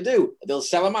that's what they do. They'll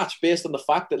sell a match based on the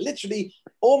fact that literally,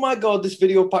 oh my God, this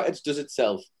video package does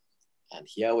itself. And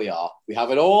here we are. We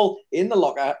have it all in the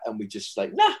locker, and we just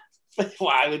like, nah,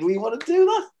 why would we want to do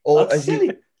that? Or That's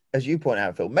silly. as you point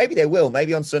out, Phil, maybe they will.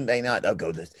 Maybe on Sunday night they'll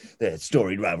go the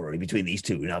storied rivalry between these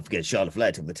two, and I'll forget Charlotte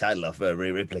Flair took the title off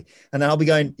Rhea Ripley, and then I'll be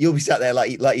going. You'll be sat there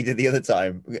like you did the other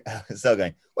time, still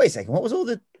going. Wait a second, what was all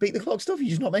the beat the clock stuff? You're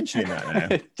just not mentioning that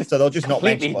now. So they'll just not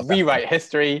mention what's rewrite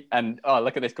history, and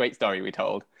look at this great story we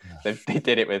told. They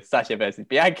did it with Sasha versus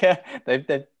Bianca. They've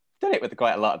done it with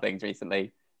quite a lot of things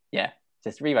recently. Yeah,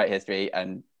 just rewrite history,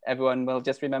 and everyone will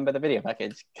just remember the video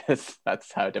package because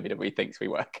that's how WWE thinks we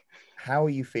work. How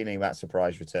are you feeling about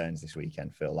surprise returns this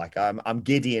weekend, Phil? Like I'm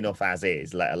giddy enough as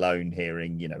is, let alone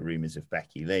hearing, rumors of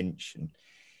Becky Lynch and,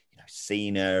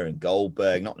 Cena and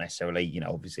Goldberg, not necessarily,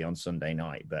 obviously on Sunday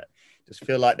night, but just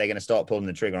feel like they're going to start pulling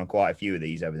the trigger on quite a few of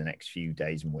these over the next few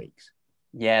days and weeks.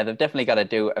 Yeah, they've definitely got to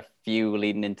do a few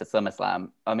leading into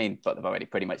SummerSlam. I mean, but they've already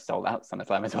pretty much sold out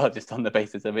SummerSlam as well, just on the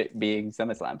basis of it being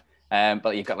SummerSlam.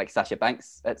 But you've got like Sasha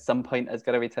Banks at some point has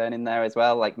got to return in there as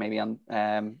well, like maybe on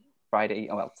Friday,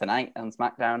 tonight on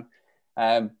SmackDown.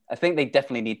 I think they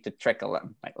definitely need to trickle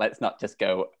them. Like, let's not just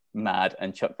go mad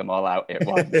and chuck them all out at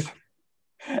once,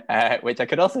 which I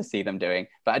could also see them doing.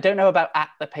 But I don't know about at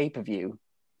the pay-per-view.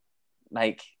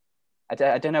 Like,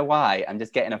 I don't know why. I'm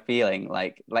just getting a feeling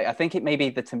like I think it may be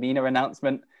the Tamina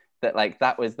announcement that like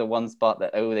that was the one spot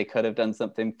that they could have done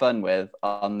something fun with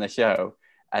on the show,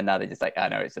 and now they're just like,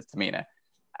 no, it's just Tamina.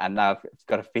 And now I've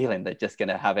got a feeling they're just going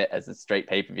to have it as a straight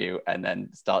pay-per-view and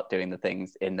then start doing the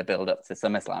things in the build-up to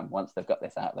SummerSlam once they've got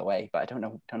this out of the way. But I don't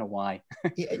know why.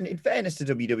 Yeah, in fairness to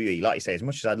WWE, like you say, as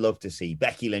much as I'd love to see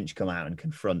Becky Lynch come out and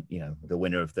confront, the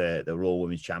winner of the Raw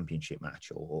Women's Championship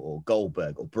match, or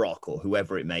Goldberg or Brock or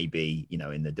whoever it may be,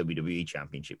 in the WWE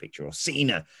Championship picture, or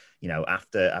Cena,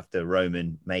 after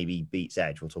Roman maybe beats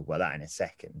Edge. We'll talk about that in a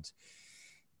second.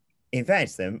 In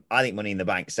fairness to them, I think Money in the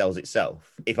Bank sells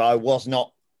itself. If I was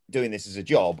not doing this as a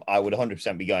job, I would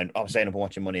 100% be going, I'm staying up and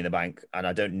watching Money in the Bank, and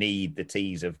I don't need the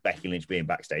tease of Becky Lynch being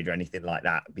backstage or anything like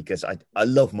that, because I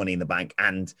love Money in the Bank.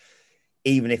 And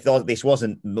even if this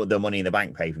wasn't the Money in the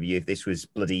Bank pay-per-view, if this was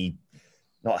bloody,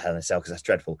 not Hell in a Cell because that's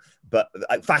dreadful, but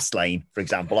Fastlane, for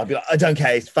example, I'd be like, I don't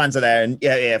care, fans are there, and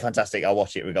yeah, fantastic, I'll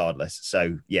watch it regardless.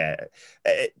 So yeah,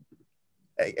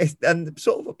 and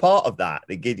sort of a part of that,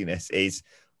 the giddiness is,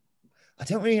 I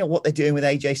don't really know what they're doing with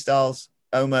AJ Styles,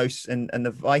 Omos, and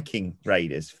the Viking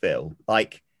Raiders, Phil.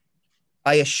 Like,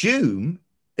 I assume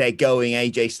they're going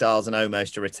AJ Styles and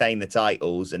Omos to retain the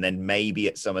titles, and then maybe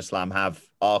at SummerSlam have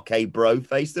RK Bro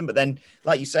face them. But then,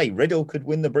 like you say, Riddle could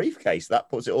win the briefcase. That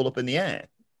puts it all up in the air.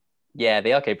 Yeah,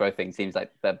 the RK Bro thing seems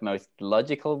like the most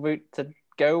logical route to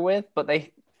go with, but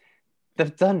they've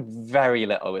done very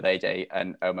little with AJ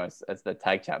and Omos as the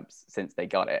tag champs since they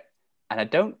got it. And I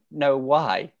don't know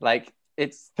why. Like,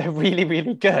 they're really,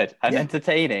 really good and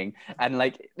entertaining. And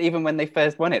like, even when they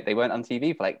first won it, they weren't on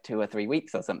TV for like 2 or 3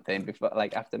 weeks or something before,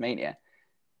 like after Mania.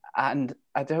 And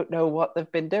I don't know what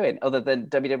they've been doing other than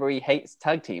WWE hates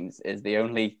tag teams is the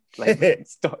only like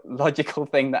logical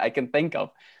thing that I can think of.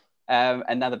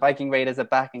 And now the Viking Raiders are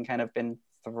back and kind of been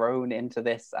thrown into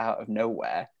this out of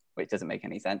nowhere, which doesn't make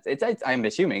any sense. I'm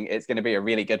assuming it's going to be a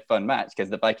really good, fun match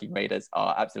because the Viking Raiders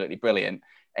are absolutely brilliant.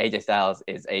 AJ Styles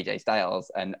is AJ Styles,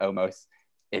 and Omos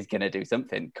is going to do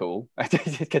something cool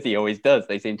because he always does.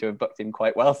 They seem to have booked him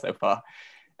quite well so far.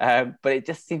 But it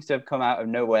just seems to have come out of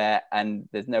nowhere, and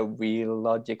there's no real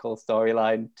logical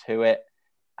storyline to it.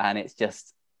 And it's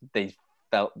just, they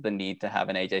felt the need to have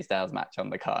an AJ Styles match on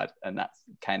the card, and that's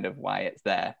kind of why it's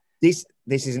there. This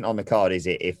isn't on the card, is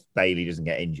it, if Bayley doesn't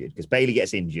get injured? Because Bayley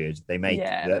gets injured. They make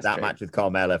that match with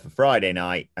Carmella for Friday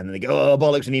night, and then they go, oh,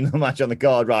 bollocks, we need another match on the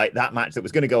card. Right, that match that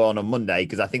was going to go on Monday,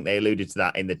 because I think they alluded to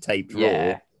that in the taped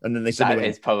Raw. And then they suddenly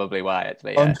is probably why,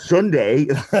 actually. On Sunday,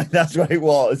 that's what it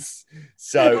was.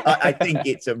 So I think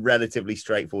it's a relatively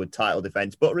straightforward title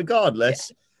defense. But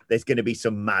regardless, there's going to be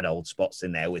some mad old spots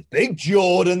in there with Big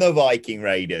Jordan, the Viking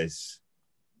Raiders.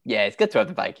 Yeah, it's good to have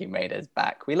the Viking Raiders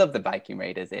back. We love the Viking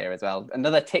Raiders here as well.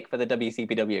 Another tick for the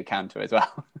WCPW counter as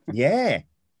well. Yeah.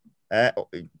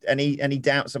 Any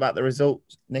doubts about the result,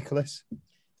 Nicholas?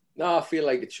 No, I feel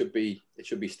like it should be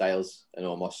Styles and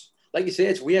Omos. Like you say,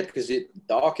 it's weird because the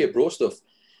RK Bro stuff,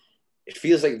 it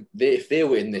feels like if they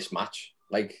were in this match,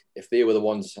 like if they were the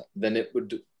ones, then it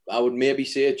would I would maybe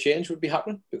say a change would be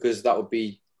happening, because that would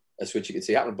be a switch you could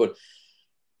see happening. But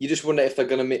you just wonder if they're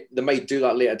going to they might do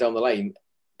that later down the line.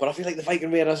 But I feel like the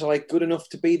Viking Raiders are like good enough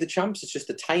to be the champs. It's just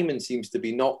the timing seems to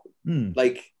be not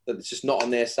like that. It's just not on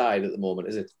their side at the moment,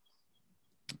 is it?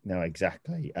 No,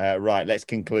 exactly. Right, let's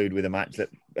conclude with a match that,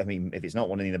 I mean, if it's not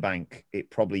Money in the Bank,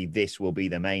 this will be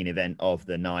the main event of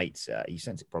the night. You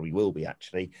sense it probably will be,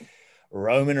 actually.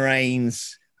 Roman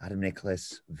Reigns, Adam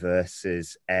Nicholas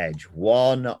versus Edge.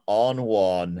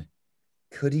 1-on-1.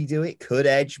 Could he do it? Could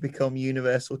Edge become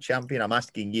Universal Champion? I'm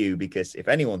asking you, because if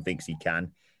anyone thinks he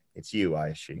can, it's you, I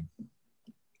assume.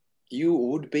 You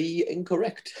would be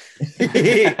incorrect. I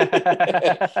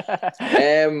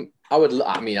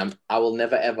will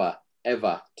never,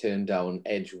 ever turn down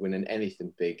Edge winning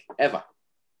anything big, ever.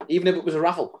 Even if it was a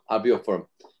raffle, I'd be up for him.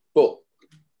 But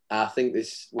I think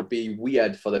this would be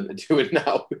weird for them to do it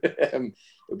now. It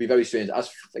would be very strange. As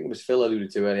I think it was Phil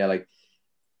alluded to earlier, like,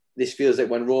 this feels like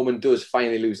when Roman does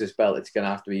finally lose this belt, it's going to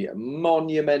have to be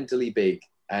monumentally big.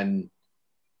 And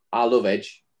I love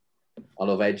Edge.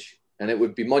 And it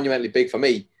would be monumentally big for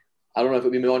me. I don't know if it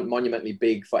would be monumentally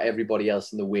big for everybody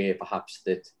else in the way, perhaps,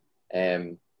 that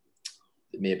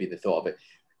maybe the thought of it.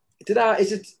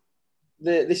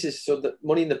 This is so the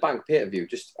Money in the Bank pay-per-view,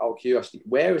 just out of curiosity,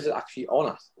 where is it actually on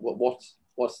at?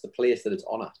 What's the place that it's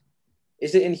on at?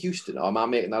 Is it in Houston, or am I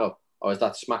making that up? Or is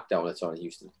that SmackDown that's on in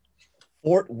Houston?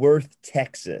 Fort Worth,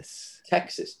 Texas.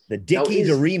 The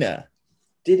Dickies Arena.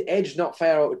 Did Edge not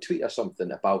fire out a tweet or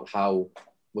something about how,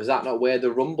 was that not where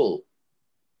the Rumble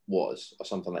was, or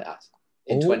something like that,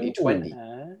 in 2020?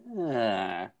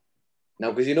 Now,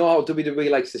 because you know how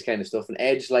WWE likes this kind of stuff, and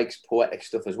Edge likes poetic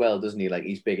stuff as well, doesn't he? Like,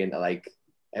 he's big into, like,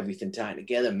 everything tying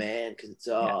together, man, because it's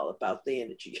all about the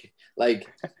energy. Like,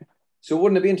 so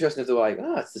wouldn't it be interesting if they were like,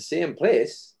 it's the same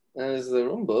place as the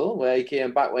Rumble, where he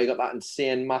came back, where he got that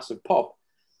insane massive pop.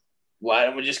 Why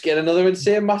don't we just get another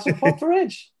insane massive pop for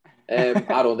Edge? I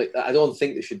don't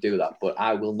think they should do that, but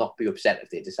I will not be upset if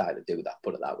they decide to do that.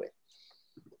 Put it that way.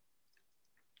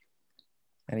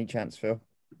 Any chance, Phil?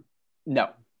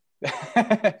 No,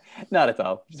 not at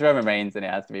all. It's Roman Reigns, and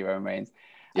it has to be Roman Reigns.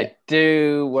 Yeah. I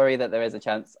do worry that there is a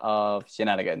chance of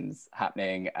shenanigans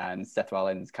happening and Seth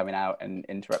Rollins coming out and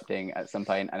interrupting at some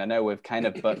point. And I know we've kind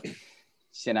of booked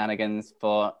shenanigans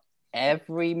for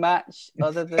every match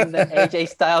other than the AJ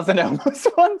Styles and Omos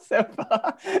one so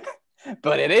far.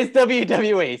 But it is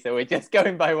WWE, so we're just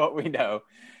going by what we know.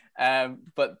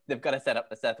 But they've got to set up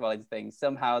the Seth Rollins thing.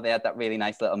 Somehow they had that really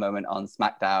nice little moment on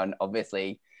SmackDown,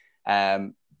 obviously.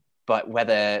 But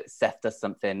whether Seth does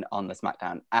something on the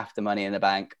SmackDown after Money in the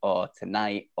Bank or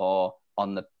tonight or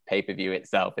on the pay-per-view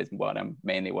itself is what I'm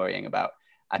mainly worrying about.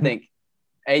 I think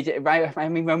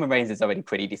Roman Reigns has already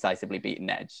pretty decisively beaten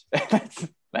Edge, let's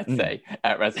say,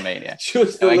 at WrestleMania.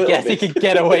 So I guess he could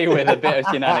get away with a bit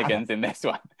of shenanigans in this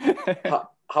one.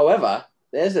 However,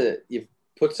 you've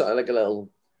put sort of like a little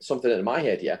something into my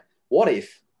head here. What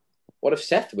if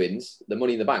Seth wins the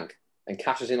Money in the Bank and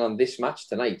cashes in on this match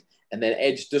tonight, and then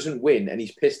Edge doesn't win, and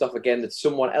he's pissed off again that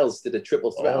someone else did a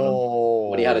triple threat on him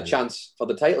when he had a chance for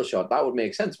the title shot? That would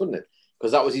make sense, wouldn't it?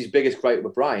 Because that was his biggest gripe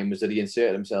with Bryan, was that he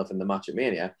inserted himself in the match at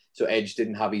Mania, so Edge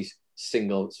didn't have his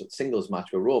singles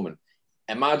match with Roman.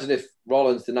 Imagine if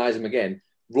Rollins denies him again.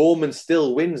 Roman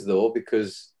still wins, though,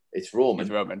 because it's Roman.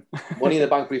 Money in the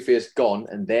Bank briefcase gone,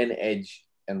 and then Edge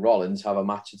and Rollins have a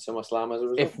match at SummerSlam as a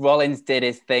result. If Rollins did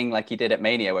his thing like he did at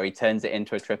Mania, where he turns it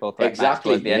into a triple threat match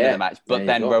towards the end of the match, but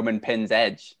then Roman pins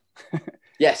Edge.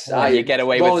 Yes, you get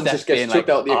away Rollins with just Seth gets being took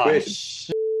like, out the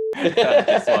equation.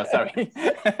 Sorry.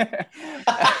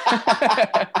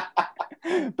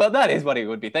 But that is what he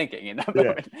would be thinking in that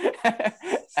moment.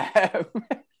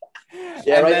 Write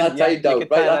that time down. Write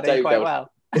that time down. Well.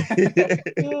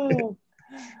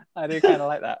 I do kind of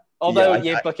like that. Although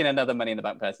you're booking another Money in the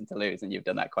Bank person to lose, and you've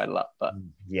done that quite a lot. But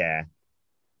yeah,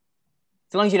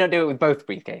 as long as you don't do it with both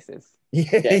briefcases.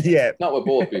 Yeah. Not with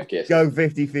both briefcases. Go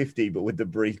 50-50, but with the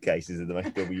briefcases is the most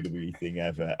WWE thing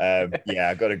ever. I've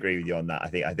got to agree with you on that.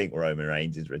 I think Roman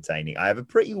Reigns is retaining. I have a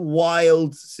pretty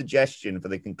wild suggestion for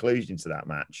the conclusion to that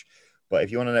match. But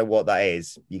if you want to know what that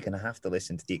is, you're going to have to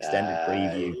listen to the extended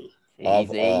preview of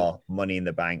our Money in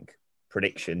the Bank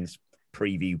predictions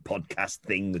preview podcast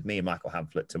thing with me and Michael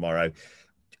Hamflett tomorrow.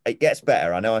 It gets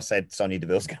better. I know I said Sonya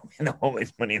Deville's going to win the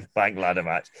Women's Money in the Bank ladder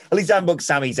match. At least I haven't booked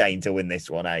Sami Zayn to win this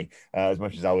one, as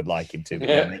much as I would like him to.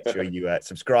 But make sure you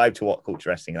subscribe to What Culture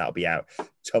Wrestling. That'll be out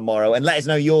tomorrow. And let us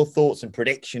know your thoughts and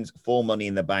predictions for Money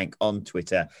in the Bank on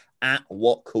Twitter at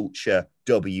What Culture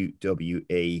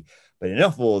WWE. But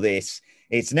enough of all this.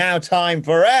 It's now time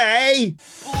for a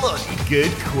Bloody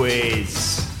Good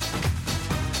Quiz.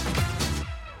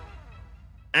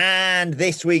 And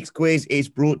this week's quiz is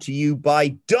brought to you by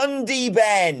Dundee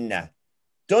Ben.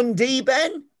 Dundee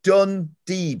Ben?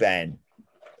 Dundee Ben.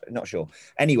 Not sure.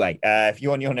 Anyway, if you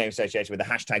want your name associated with the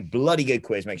hashtag Bloody Good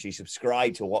Quiz, make sure you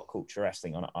subscribe to What Culture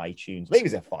Wrestling on iTunes. Leave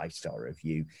us a 5-star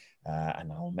review,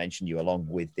 and I'll mention you along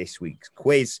with this week's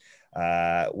quiz,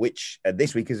 which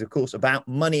this week is, of course, about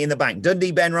Money in the Bank.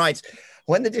 Dundee Ben writes,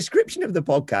 when the description of the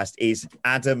podcast is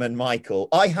Adam and Michael,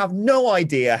 I have no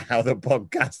idea how the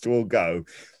podcast will go.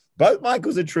 Both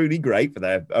Michaels are truly great for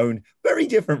their own very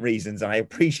different reasons, and I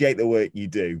appreciate the work you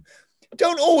do.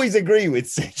 Don't always agree with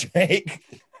Cedric.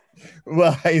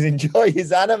 Well, I enjoy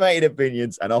his animated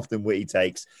opinions and often witty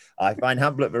takes. I find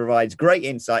Hamlet provides great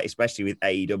insight, especially with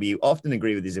AEW. Often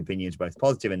agree with his opinions, both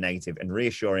positive and negative, and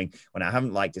reassuring when I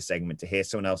haven't liked a segment to hear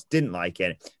someone else didn't like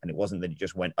it, and it wasn't that it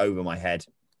just went over my head.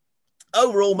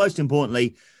 Overall, most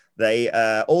importantly, they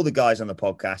all the guys on the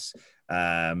podcast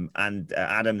and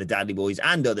Adam, the Dadley Boys,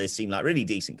 and others seem like really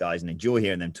decent guys and enjoy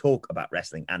hearing them talk about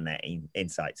wrestling and their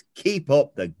insights. Keep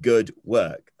up the good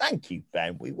work. Thank you,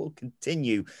 Ben. We will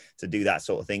continue to do that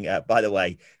sort of thing. By the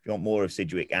way, if you want more of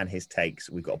Sidgwick and his takes,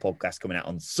 we've got a podcast coming out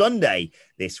on Sunday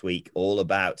this week all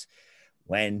about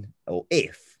when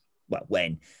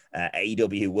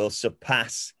AEW will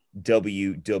surpass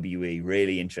WWE.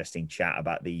 Really interesting chat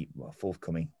about the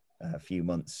forthcoming few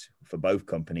months for both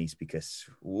companies, because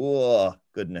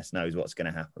goodness knows what's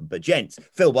going to happen. But gents,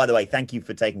 Phil, by the way, thank you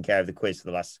for taking care of the quiz for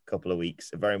the last couple of weeks.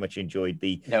 I very much enjoyed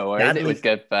the no worries. It was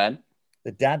good fun.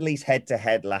 The Dadleys head to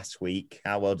head last week.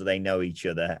 How well do they know each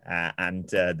other? And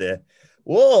some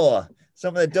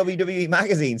of the WWE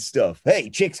magazine stuff.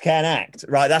 Hey, chicks can't act.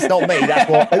 Right, that's not me. That's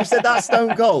what. Who said that?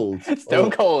 Stone Cold.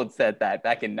 Stone Cold said that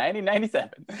back in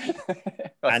 1997.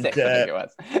 And 6, I think it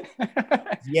was.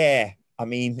 Yeah. I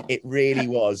mean, it really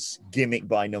was gimmick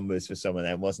by numbers for some of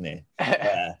them, wasn't it?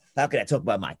 How can I talk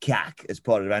about my cack as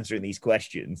part of answering these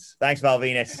questions? Thanks, Val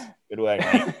Venus. Good work,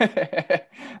 mate.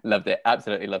 Loved it.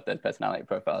 Absolutely loved those personality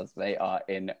profiles. They are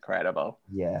incredible.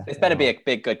 Yeah. This better be a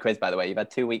big, good quiz, by the way. You've had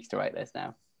 2 weeks to write this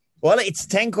now. Well, it's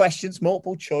 10 questions,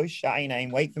 multiple choice, shout your name,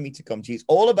 wait for me to come to you. It's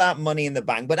all about Money in the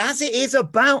Bank. But as it is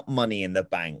about Money in the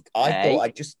Bank, I thought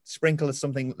I'd just sprinkle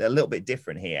something a little bit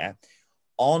different here.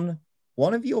 On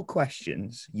one of your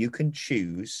questions, you can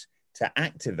choose to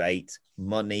activate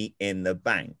Money in the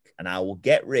Bank. And I will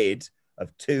get rid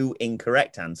of 2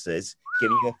 incorrect answers,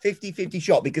 giving you a 50-50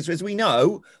 shot. Because as we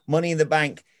know, Money in the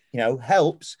Bank,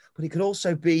 helps. But it could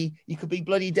also be, you could be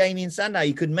bloody Damien Sandow.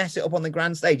 You could mess it up on the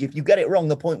grand stage. If you get it wrong,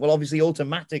 the point will obviously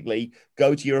automatically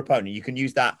go to your opponent. You can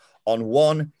use that on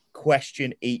one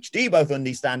question each. Do you both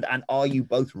understand? And are you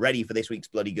both ready for this week's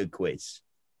Bloody Good Quiz?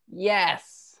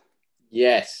 Yes.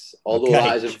 Yes, although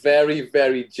that is a very,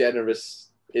 very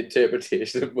generous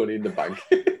interpretation of Money in the Bank.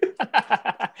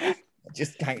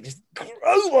 just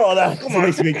over that. Come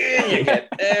on,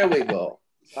 there we go.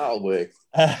 That'll work.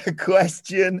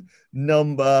 Question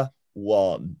number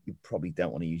 1. You probably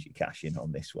don't want to use your cash in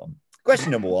on this one.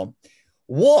 Question number 1.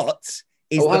 What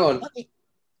is hang on.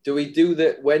 Do we do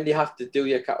that when you have to do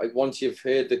your once you've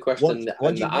heard the question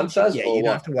and the answers? Yeah, you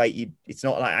don't have to wait. It's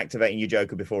not like activating your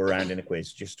Joker before a round in a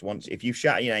quiz. Just once, if you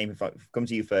shout your name, if I come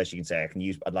to you first, you can say,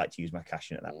 I'd like to use my cash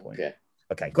in at that point.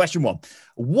 Okay. Question 1.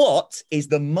 What is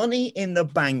the Money in the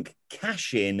Bank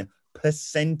cash in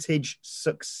percentage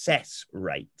success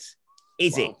rate?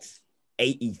 Is it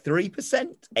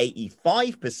 83%,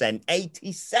 85%,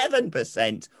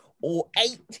 87%, or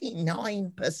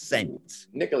 89%?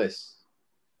 Nicholas.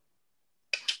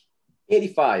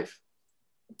 85.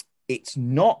 It's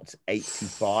not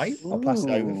 85. I'll pass it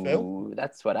over, Phil.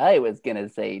 That's what I was going to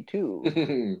say,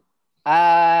 too.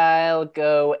 I'll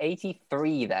go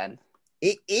 83 then.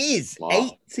 It is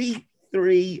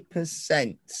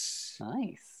 83%.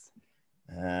 Nice.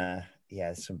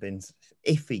 There's been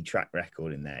iffy track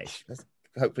record in there. Let's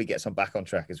hopefully get some back on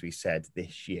track, as we said,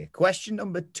 this year. Question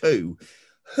number 2.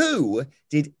 Who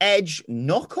did Edge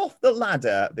knock off the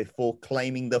ladder before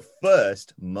claiming the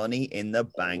first Money in the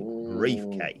Bank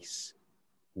briefcase?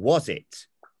 Was it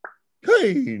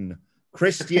Kane,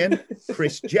 Christian,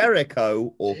 Chris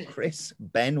Jericho, or Chris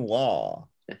Benoit?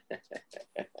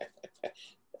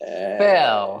 Phil.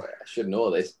 I should know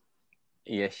this.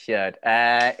 You should.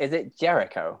 Is it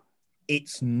Jericho?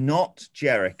 It's not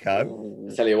Jericho.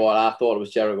 I'll tell you what, I thought it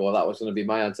was Jericho. That was going to be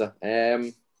my answer.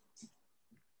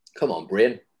 Come on,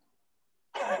 brain.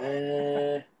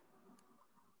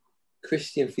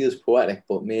 Christian feels poetic,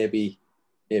 but maybe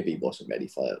he wasn't ready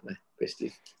for it, man.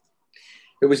 Christian.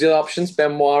 Who was the options?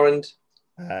 Benoit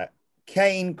and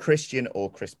Kane, Christian,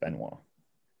 or Chris Benoit?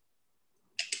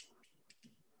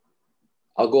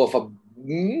 I'll go for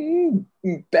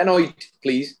Benoit,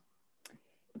 please.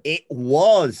 It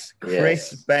was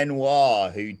Chris Yes.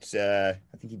 Benoit who'd, I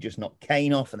think he just knocked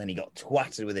Kane off and then he got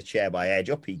twatted with a chair by Edge.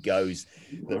 Up he goes.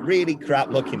 The really crap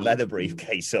looking leather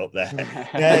briefcase up there.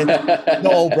 Not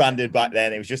all branded back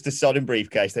then. It was just a sodden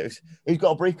briefcase. Who's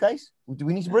got a briefcase? Do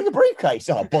we need to bring a briefcase?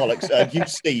 Oh, bollocks. You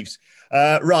Steve's.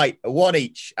 Right, one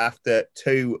each after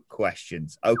 2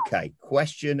 questions. Okay,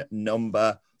 question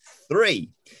number 3.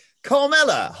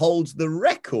 Carmella holds the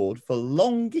record for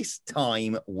longest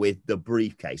time with the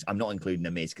briefcase. I'm not including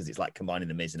the Miz because it's like combining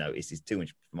the Miz and Otis. It's too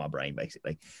much for my brain,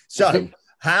 basically. So,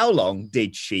 how long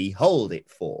did she hold it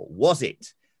for? Was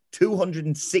it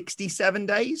 267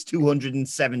 days,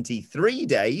 273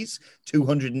 days,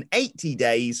 280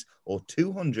 days, or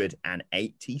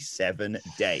 287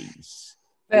 days?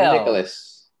 Phil.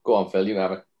 Nicholas. Go on, Phil. You can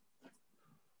have it.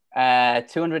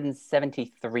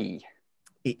 273.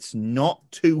 It's not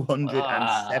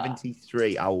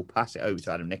 273. I will pass it over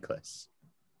to Adam Nicholas.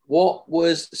 What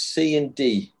was C and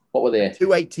D? What were they?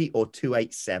 280 or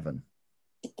 287?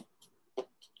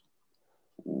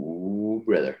 Ooh,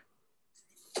 brother.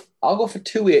 I'll go for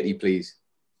 280, please.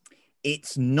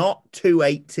 It's not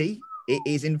 280. It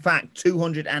is, in fact,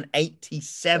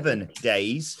 287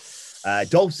 days.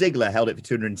 Dolph Ziggler held it for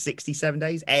 267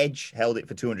 days. Edge held it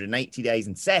for 280 days.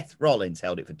 And Seth Rollins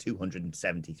held it for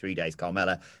 273 days.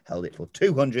 Carmella held it for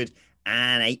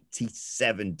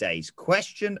 287 days.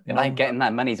 Question They like getting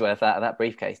that money's worth out of that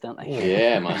briefcase, don't they?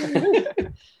 Yeah, man.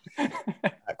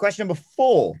 Question number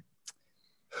 4.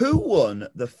 Who won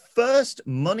the first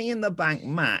Money in the Bank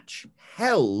match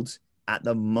held at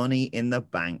the Money in the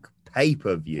Bank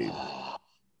pay-per-view?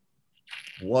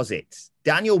 Was it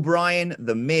Daniel Bryan,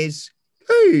 The Miz,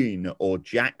 Kane, or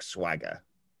Jack Swagger?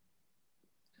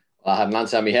 I had an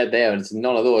answer in my head there, and it's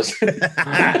none of those.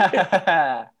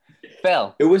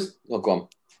 Phil. Who was? Oh, go on.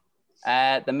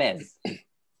 The Miz.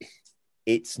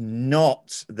 It's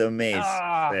not The Miz,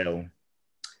 Phil.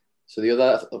 So the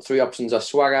other 3 options are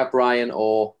Swagger, Bryan,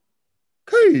 or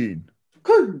Kane.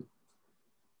 Kane.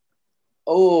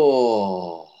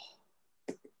 Oh.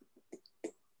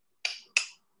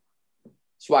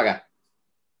 Swagger.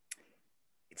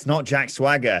 It's not Jack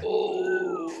Swagger.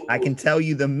 Oh. I can tell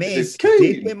you The Miz Kane?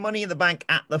 did win Money in the Bank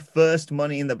at the first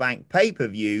Money in the Bank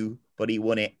pay-per-view, but he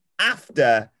won it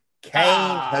after Kane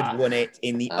had won it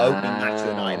in the opening match of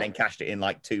the night and then cashed it in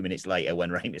like 2 minutes later when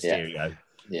Rey Mysterio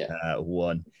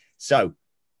won. So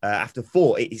after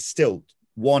 4, it is still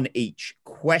 1 each.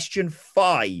 Question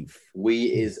 5. We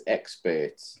is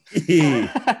experts.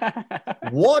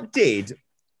 What did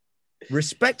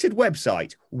respected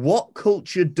website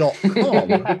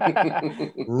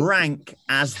whatculture.com rank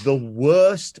as the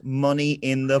worst Money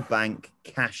in the Bank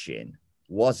cash-in?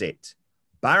 Was it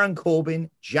Baron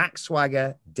Corbin, Jack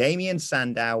Swagger, Damian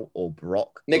Sandow, or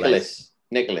Brock Lesnar?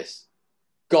 Nicholas.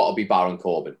 Gotta be Baron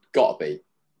Corbin. Gotta be.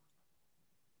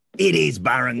 It is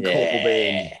Baron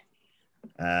Corbin.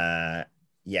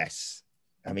 Yes.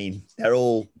 I mean, they're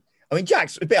all... I mean,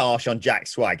 Jack's a bit harsh on Jack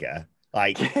Swagger.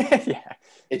 Like... Yeah.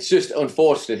 It's just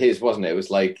unfortunate his, wasn't it? It was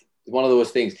like one of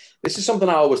those things. This is something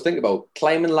I always think about.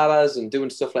 Climbing ladders and doing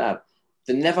stuff like that.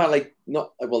 They never 9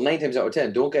 times out of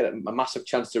 10 don't get a massive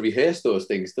chance to rehearse those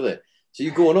things, do they? So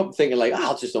you're going up thinking like,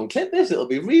 I'll just unclip this. It'll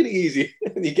be really easy.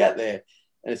 And you get there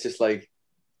and it's just like,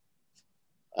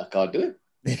 I can't do it.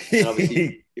 And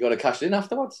obviously you got to cash it in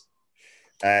afterwards.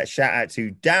 Shout out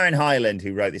to Darren Highland,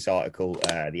 who wrote this article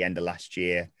at the end of last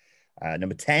year.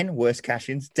 Number 10, worst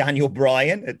cash-ins, Daniel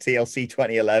Bryan at TLC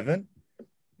 2011.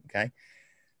 Okay.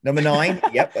 Number 9,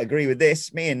 yep, agree with this.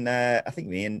 I think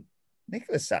me and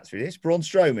Nicholas sat through this. Braun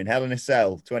Strowman, Hell in a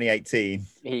Cell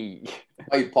 2018.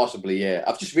 Quite possibly, yeah.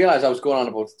 I've just realised I was going on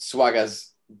about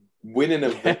Swagger's winning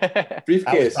of the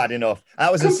briefcase. That was bad enough.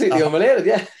 That was completely unrelated,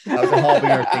 yeah. That was a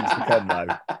harbinger of things to come, though.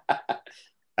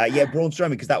 Braun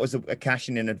Strowman, because that was a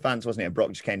cash-in in advance, wasn't it? And Brock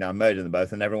just came down and murdered them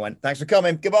both, and everyone went, thanks for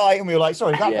coming, goodbye. And we were like,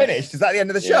 sorry, is that finished? Is that the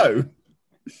end of the show?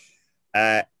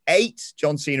 8,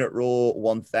 John Cena at Raw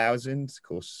 1000. Of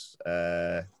course,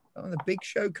 the Big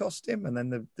Show costume, and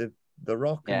then the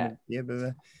Rock. Yeah.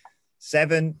 And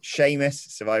 7, Sheamus,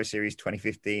 Survivor Series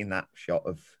 2015. That shot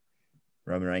of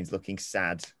Roman Reigns looking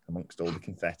sad amongst all the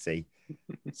confetti.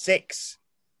 6,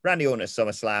 Randy Orton at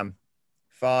SummerSlam.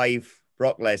 5,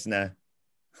 Brock Lesnar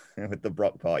with the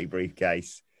Brock Party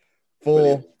briefcase. 4,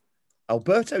 brilliant.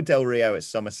 Alberto Del Rio at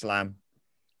SummerSlam.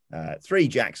 3,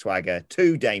 Jack Swagger.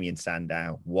 2, Damian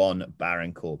Sandow. 1,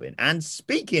 Baron Corbin. And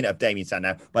speaking of Damian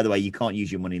Sandow, by the way, you can't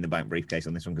use your Money in the Bank briefcase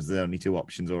on this one because there's only 2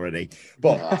 options already.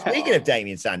 But speaking of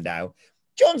Damian Sandow,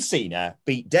 John Cena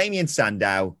beat Damian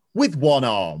Sandow with 1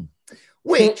 arm.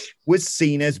 Which was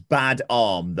Cena's bad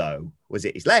arm, though? Was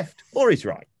it his left or his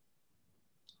right?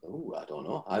 Oh, I don't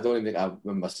know. I don't even think I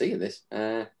remember seeing this.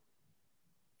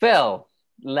 Phil,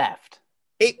 left.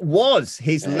 It was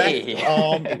his Hey. left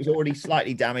arm. It was already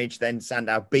slightly damaged. Then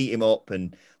Sandow beat him up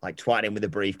and like twatted him with a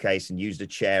briefcase and used a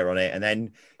chair on it. And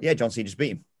then, yeah, John Cena just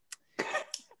beat him.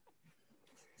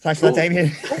 Thanks for that,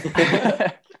 Damien.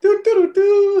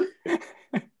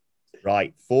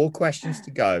 Right, 4 questions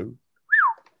to go.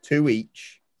 2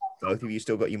 each. Both of you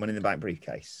still got your money in the bank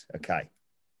briefcase. Okay.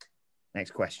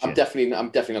 Next question. I'm definitely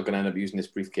not going to end up using this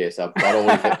briefcase. I'd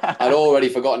already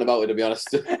forgotten about it, to be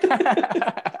honest.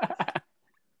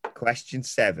 Question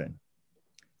 7.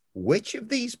 Which of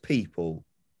these people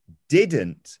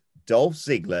didn't Dolph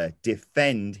Ziggler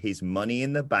defend his Money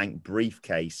in the Bank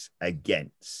briefcase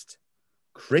against?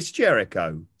 Chris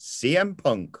Jericho, CM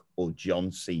Punk, or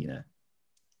John Cena?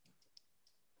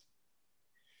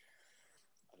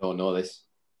 I don't know this.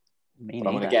 Me But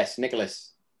I'm going to guess.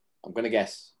 Nicholas, I'm going to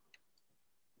guess.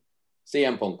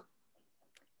 CM Punk.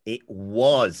 It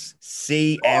was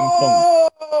CM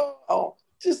Punk. Oh,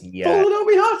 just pull it out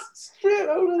my heart straight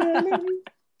out of there.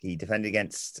 He defended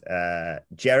against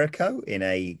Jericho in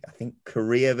a, I think,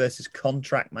 career versus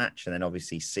contract match. And then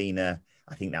obviously Cena,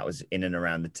 I think that was in and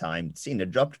around the time Cena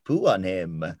dropped poo on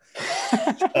him.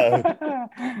 So,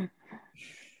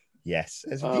 yes,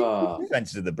 as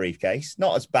defenses of the briefcase.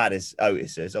 Not as bad as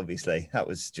Otis's, obviously. That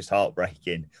was just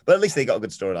heartbreaking. But at least they got a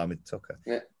good storyline with Tucker.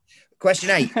 Yeah. Question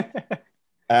 8.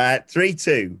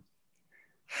 3-2.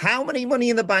 How many Money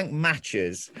in the Bank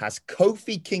matches has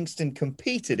Kofi Kingston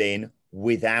competed in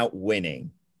without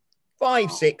winning?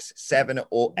 5, 6, 7,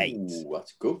 or 8? Ooh,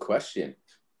 that's a good question.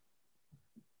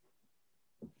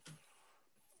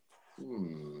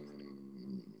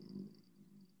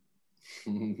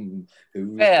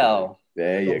 Phil.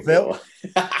 There you Phil? go.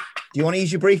 Do you want to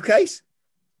use your briefcase?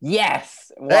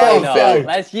 Yes. Why There you not? go.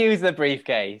 Let's use the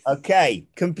briefcase. Okay.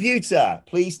 Computer,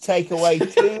 please take away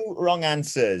 2 wrong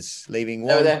answers, leaving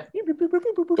 1. There.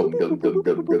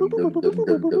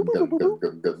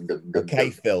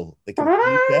 Okay, Phil. The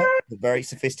computer, the very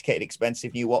sophisticated,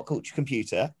 expensive new What Culture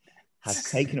computer, has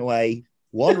taken away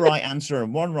 1 right answer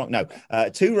and 1 wrong. No,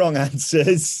 2 wrong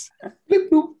answers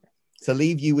to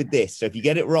leave you with this. So if you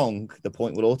get it wrong, the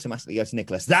point will automatically go to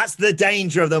Nicholas. That's the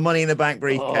danger of the Money in the Bank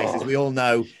briefcase, as we all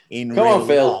know in Come real on,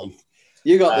 Phil. life.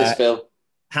 You got this, Phil.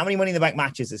 How many Money in the Bank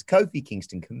matches has Kofi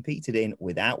Kingston competed in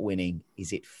without winning?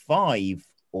 Is it 5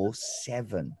 or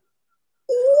 7?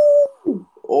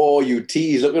 Oh, you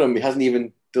tease. Look at him. He hasn't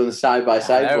even done the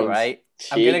side-by-side I know, ones. right?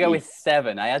 I'm going to go with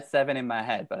 7. I had 7 in my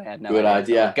head, but I had no Good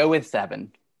idea. So I'll go with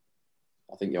 7.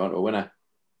 I think you're on to a winner.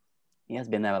 He has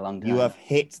been there a long time. You have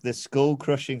hit the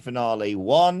skull-crushing finale.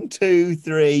 1, 2,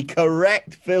 3.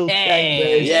 Correct, Phil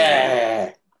Chambers.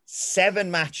 Yeah. 7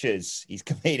 matches he's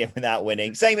competed without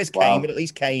winning. Same as Kane, but at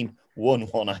least Kane won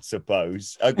 1, I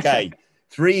suppose. Okay,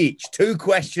 3 each. 2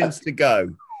 questions to go.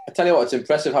 I tell you what, it's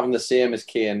impressive having the same as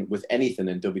Kane with anything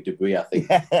in WWE, I think.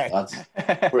 That's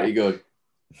pretty good.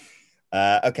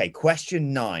 Okay,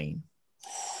 question 9.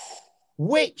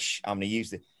 Which, I'm going to use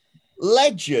the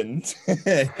legend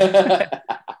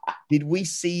did we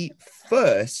see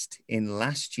first in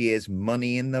last year's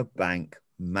Money in the Bank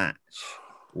match?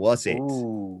 Was it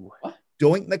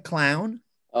Doink the Clown,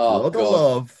 Lord of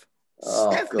Love,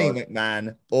 Stephanie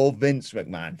McMahon, or Vince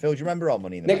McMahon? Phil, do you remember our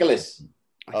Money in the Nicholas. Bank?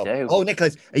 I do. Oh,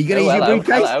 Nicholas, are you going to use your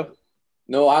briefcase? Hello.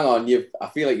 No, hang on. I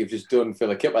feel like you've just done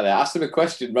Phil a kipper there. Ask him a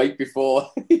question right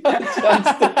before he had a chance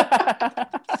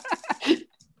to...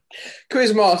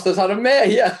 Quizmaster's had a mare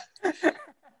here.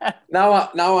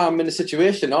 Now I'm in a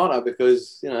situation, aren't I?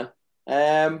 Because, you know...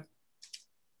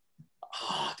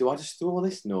 do I just throw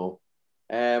this? No.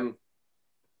 I'll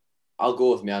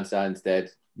go with my answer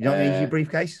instead. You don't use your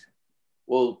briefcase?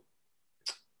 Well,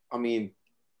 I mean,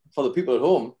 for the people at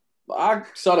home, I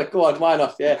sort of go on, why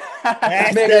not? Yeah.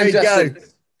 Yes, there we go.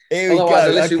 Here we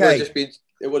Otherwise, go. Okay.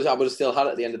 I would have still had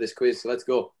it at the end of this quiz. So let's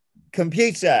go.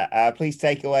 Computer, please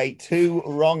take away 2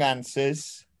 wrong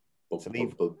answers to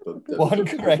leave 1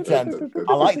 correct answer.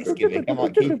 I like this gimmick. I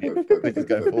might keep it. Let's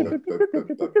go forward.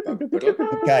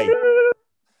 Okay.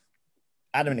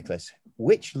 Adam and Nicholas,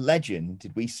 which legend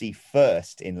did we see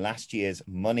first in last year's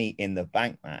Money in the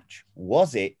Bank match?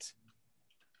 Was it,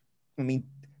 I mean,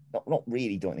 not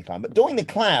really Doink the Clown, but Doink the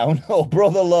Clown or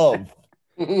Brother Love?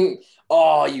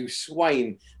 Oh, you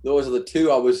swine. Those are the 2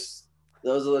 I was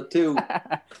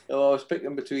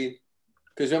picking between.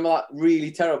 Because remember that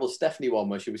really terrible Stephanie one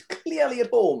where she was clearly at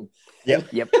home?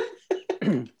 Yep.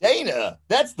 Dana,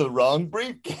 that's the wrong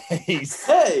briefcase.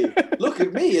 Hey, look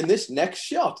at me in this next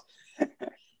shot.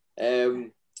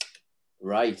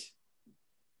 Right.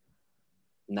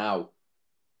 Now.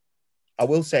 I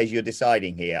will say, as you're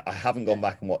deciding here, I haven't gone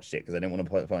back and watched it because I didn't want to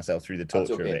put myself through the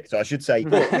torture of it. So I should say,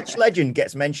 which legend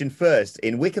gets mentioned first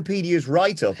in Wikipedia's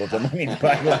write-up of the Money in the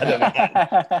Bank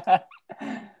ladder?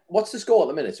 What's the score at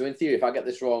the minute? So in theory, if I get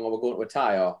this wrong, are we going to a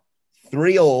tie or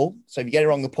 3-3? So if you get it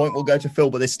wrong, the point will go to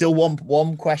Phil. But there's still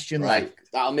one question right? left.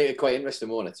 That'll make it quite interesting,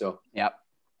 won't it? So yep.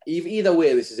 Either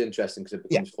way, this is interesting because it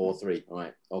becomes 4-3. All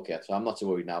right. Okay. So I'm not too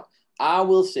worried now. I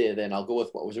will say then I'll go with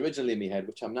what was originally in my head,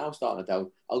 which I'm now starting to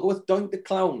doubt. I'll go with Doink the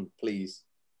Clown, please.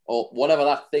 Or whatever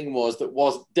that thing was that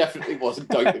definitely wasn't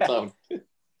Doink the Clown.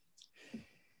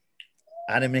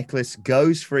 Adam Nicholas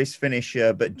goes for his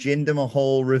finisher, but Jinder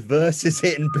Mahal reverses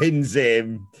it and pins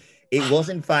him. It was,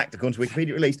 in fact, according to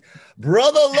Wikipedia, released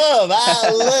Brother Love,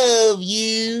 I love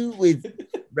you, with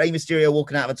Rey Mysterio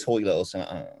walking out of a toilet or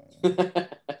something.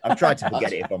 I've tried to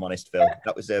forget it, if I'm honest, Phil.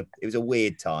 It was a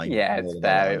weird time. Yeah, it's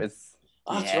fair. It was.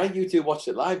 That's right. You two watched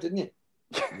it live, didn't you?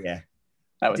 Yeah.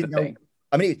 That was the thing.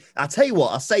 I mean, I'll tell you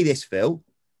what, I'll say this, Phil.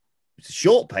 It's a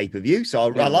short pay-per-view, so I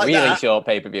like really that. Really short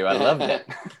pay-per-view. I loved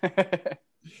it.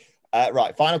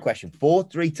 Right, final question.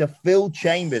 4-3 to Phil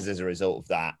Chambers as a result of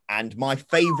that. And my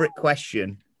favourite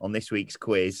question on this week's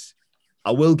quiz,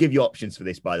 I will give you options for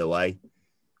this, by the way.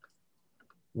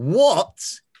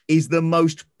 What is the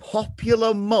most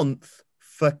popular month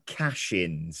for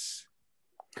cash-ins?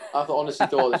 I honestly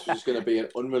thought this was just going to be an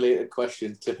unrelated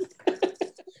question to...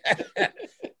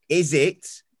 Is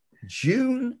it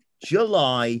June,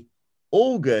 July,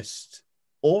 August,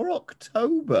 or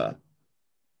October?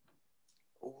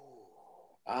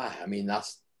 I mean,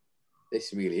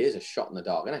 this really is a shot in the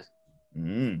dark, isn't it?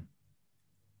 Mm.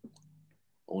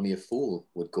 Only a fool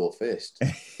would go first.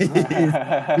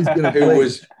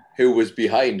 Who's who was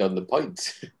behind on the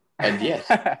points? And yes.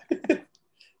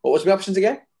 What was my options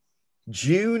again?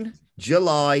 June,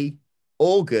 July,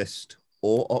 August,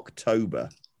 or October?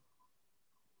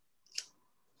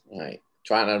 Right.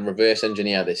 Trying to reverse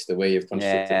engineer this, the way you've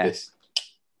constructed this.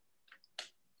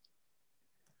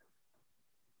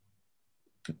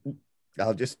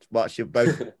 I'll just watch you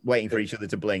both waiting for each other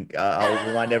to blink. I'll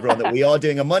remind everyone that we are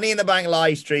doing a Money in the Bank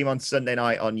live stream on Sunday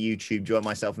night on YouTube. Join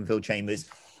myself and Phil Chambers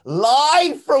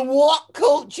live from What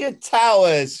Culture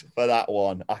Towers for that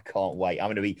one. I can't wait.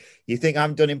 You think I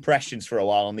haven't done impressions for a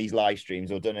while on these live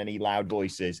streams or done any loud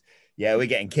voices? Yeah, we're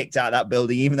getting kicked out of that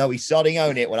building, even though we sodding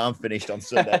own it when I'm finished on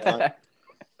Sunday night.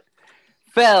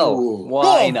 Phil,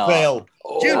 why not? Phil.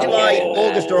 June, July,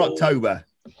 August, or October?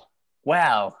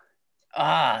 Wow.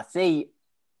 See,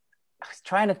 I was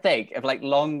trying to think of like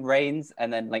long reigns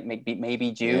and then like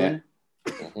maybe June.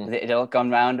 Yeah. It all gone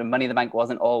round, and Money in the Bank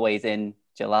wasn't always in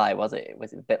July, was it? It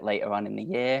was a bit later on in the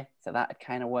year, so that would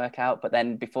kind of work out. But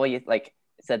then before you like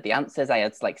said the answers, I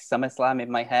had like SummerSlam in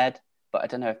my head, but I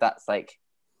don't know if that's like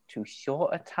too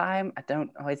short a time. I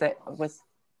don't know. Was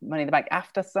Money in the Bank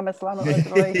after SummerSlam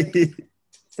originally?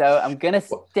 So I'm gonna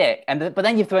stick, but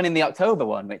then you've thrown in the October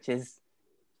one, which is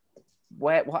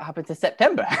what happened to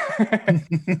September.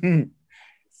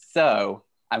 So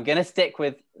I'm gonna stick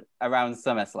with around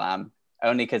SummerSlam,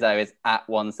 only because I was at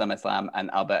one SummerSlam and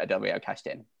Alberto Del Rio cashed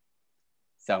in.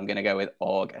 So I'm gonna go with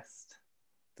August.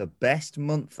 The best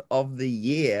month of the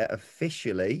year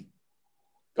officially,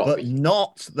 but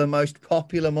not the most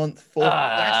popular month for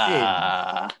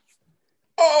cash-in.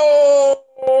 Oh,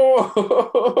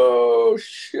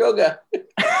 sugar.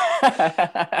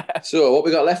 So what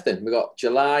we got left then? We got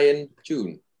July and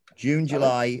June. June,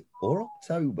 July, or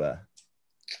October?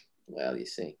 Well, you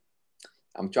see.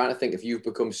 I'm trying to think if you've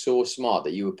become so smart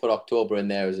that you would put October in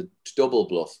there as a double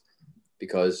bluff,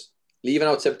 because leaving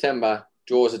out September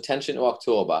draws attention to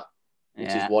October,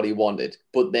 which is what he wanted.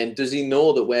 But then does he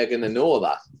know that we're going to know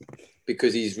that?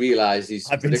 Because he's realised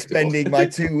I've been spending my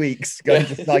 2 weeks going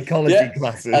to psychology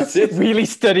classes. That's it. Really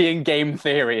studying game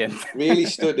theory and really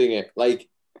studying it. Like,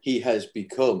 he has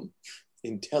become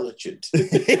intelligent. He's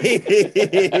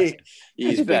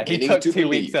beginning he took to 2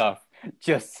 weeks off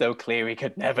just so Cleary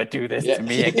could never do this to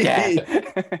me again.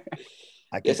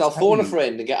 Yes, I'll phone a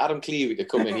friend and get Adam Cleary to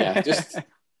come in here. Just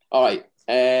all right.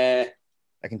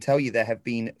 I can tell you there have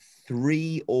been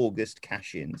 3 August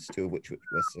cash-ins, 2 of which were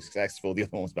successful. The other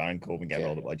one was Baron Corbin getting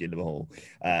rolled up by Jinder Mahal.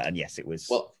 And yes, it was.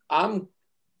 Well, I'm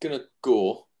going to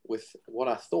go with what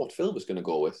I thought Phil was going to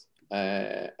go with,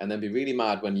 and then be really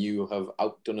mad when you have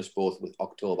outdone us both with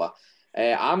October.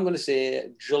 I'm going to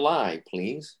say July,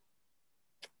 please.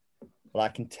 Well, I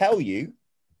can tell you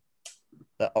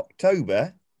that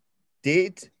October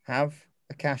did have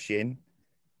a cash-in,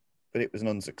 but it was an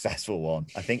unsuccessful one.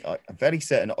 I think I'm fairly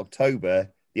certain October,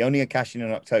 the only cash-in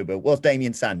in October was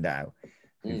Damien Sandow,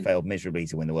 who failed miserably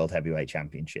to win the World Heavyweight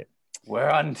Championship. We're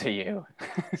on to you.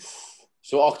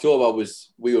 So October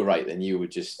we were right then. You were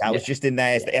just... That was just in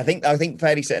there. I think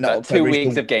fairly certain. About 2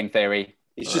 weeks of game theory.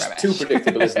 It's just too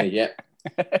predictable, isn't it? Yeah.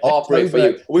 Heartbreak for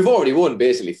you. We've already won,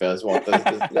 basically, first one.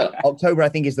 October, I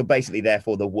think, is basically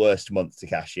therefore the worst month to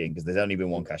cash in because there's only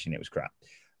been one cash in. It was crap.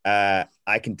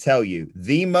 I can tell you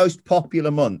the most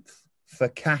popular month for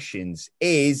cash-ins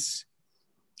is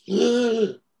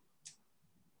June.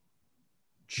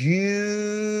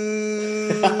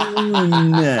 June.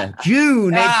 It's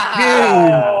June.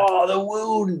 Oh,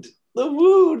 the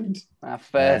wound. Our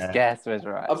first guess was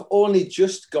right. I've only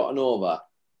just gotten over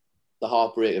the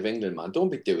heartbreak of England, man. Don't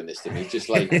be doing this to me. Just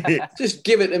just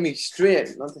give it to me straight.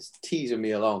 Not just teasing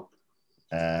me along.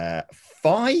 5,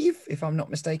 if I'm not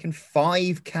mistaken,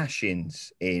 5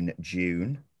 cash-ins in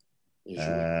June,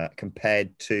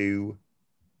 compared to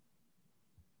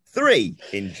 3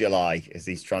 in July, as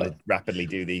he's trying to rapidly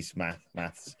do these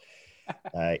maths.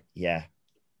 Yeah.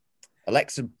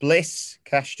 Alexa Bliss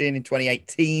cashed in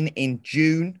 2018 in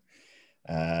June.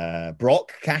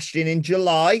 Brock cashed in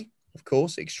July, of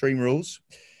course, Extreme Rules.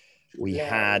 We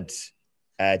had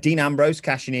Dean Ambrose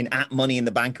cashing in at Money in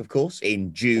the Bank, of course,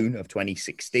 in June of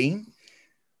 2016.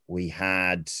 We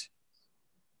had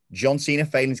John Cena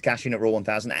failing to cash in at Raw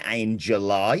 1000 in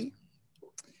July.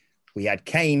 We had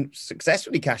Kane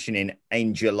successfully cashing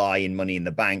in July in Money in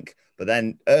the Bank. But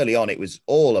then early on, it was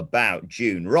all about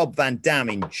June. Rob Van Dam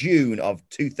in June of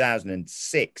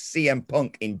 2006. CM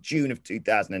Punk in June of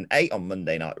 2008 on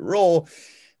Monday Night Raw.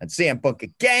 And CM Punk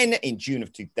again in June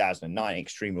of 2009,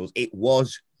 Extreme Rules. It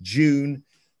was June.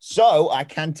 So I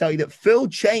can tell you that Phil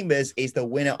Chambers is the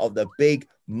winner of the Big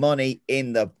Money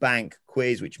in the Bank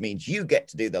quiz, which means you get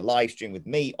to do the live stream with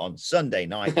me on Sunday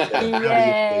night.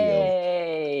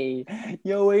 Yay!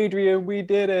 Yo, Adrian, we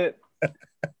did it.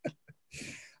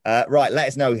 Right, let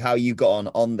us know how you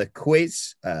got on the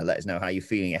quiz. Let us know how you're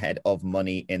feeling ahead of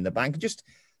Money in the Bank. Just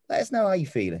let us know how you're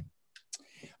feeling.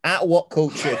 At What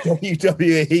Culture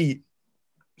WWE.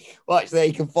 Watch there.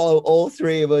 You can follow all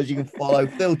 3 of us. You can follow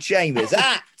Phil Chambers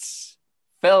at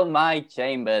Phil My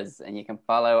Chambers, and you can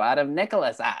follow Adam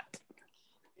Nicholas at.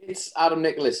 It's Adam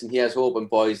Nicholas, and he has hoping,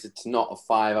 boys, it's not a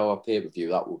 5-hour pay-per-view.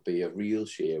 That would be a real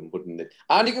shame, wouldn't it?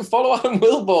 And you can follow Adam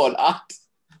Wilborn at.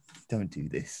 Don't do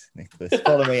this, Nicholas.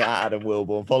 Follow me at Adam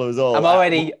Wilborn. Follow us all. I'm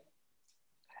already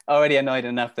annoyed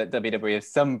enough that WWE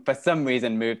has for some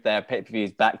reason moved their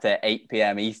pay-per-views back to 8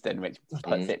 p.m. Eastern, which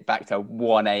puts it back to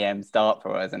 1 a.m. start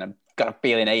for us. And I've got a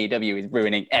feeling AEW is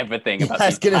ruining everything about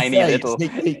these tiny little...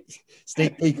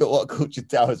 Sneak peek at What Culture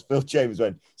Towers. Phil Chambers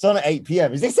went, it's on at 8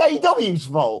 p.m. Is this AEW's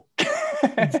fault? God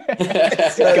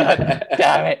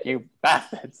damn it, you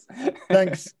bastards.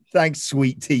 Thanks,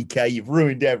 sweet TK. You've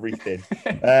ruined everything.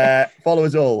 Follow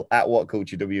us all at What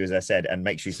Culture W, as I said, and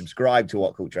make sure you subscribe to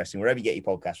What Culture Wrestling, wherever you get your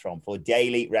podcast from, for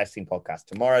daily wrestling podcast.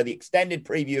 Tomorrow, the extended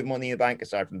preview of Money in the Bank,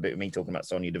 aside from a bit of me talking about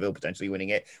Sonya Deville potentially winning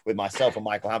it with myself and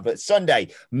Michael Hamflett. Sunday,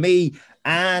 me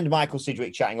and Michael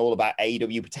Sidgwick chatting all about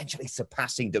AEW, potentially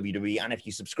surpassing WWE. And if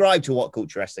you subscribe to What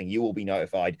Culture Wrestling, you will be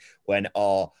notified when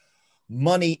our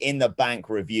Money in the Bank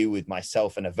review with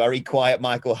myself and a very quiet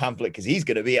Michael Hamflett, because he's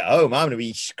going to be at home. I'm going to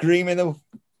be screaming the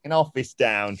office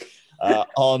down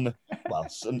on, well, I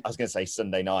was going to say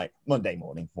Sunday night, Monday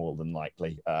morning, more than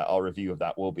likely. Our review of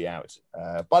that will be out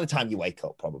by the time you wake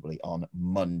up, probably on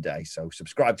Monday. So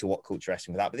subscribe to What Culture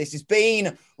Wrestling for that. But this has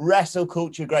been Wrestle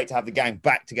Culture. Great to have the gang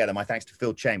back together. My thanks to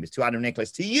Phil Chambers, to Adam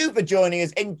Nicholas, to you for joining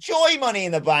us. Enjoy Money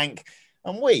in the Bank,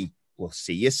 and we will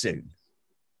see you soon.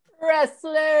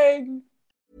 Wrestling.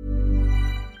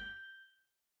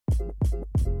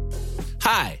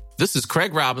 Hi, this is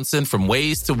Craig Robinson from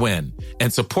Ways to Win,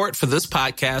 and support for this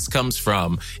podcast comes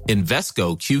from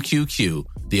Invesco QQQ,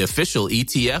 the official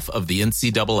ETF of the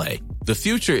NCAA. The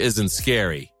future isn't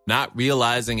scary. Not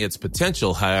realizing its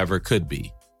potential, however, could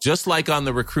be. Just like on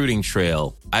the recruiting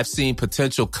trail, I've seen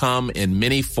potential come in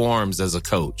many forms as a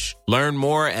coach. Learn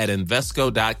more at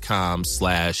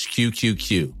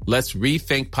Invesco.com/QQQ. Let's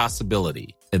rethink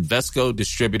possibility. Invesco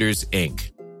Distributors,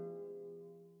 Inc.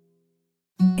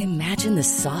 Imagine the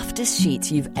softest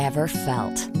sheets you've ever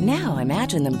felt. Now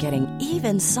imagine them getting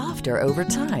even softer over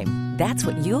time. That's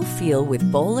what you'll feel with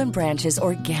Boll & Branch's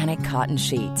organic cotton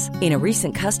sheets. In a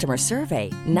recent customer survey,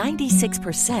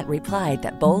 96% replied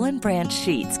that Boll & Branch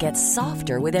sheets get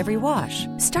softer with every wash.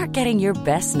 Start getting your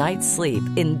best night's sleep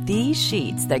in these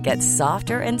sheets that get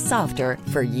softer and softer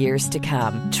for years to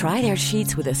come. Try their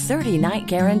sheets with a 30-night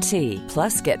guarantee.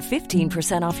 Plus, get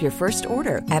 15% off your first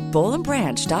order at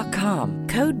bollandbranch.com.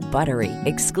 Code BUTTERY.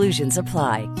 Exclusions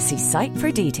apply. See site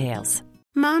for details.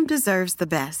 Mom deserves the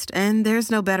best, and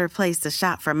there's no better place to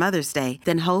shop for Mother's Day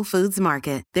than Whole Foods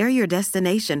Market. They're your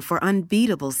destination for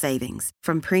unbeatable savings,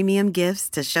 from premium gifts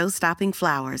to show-stopping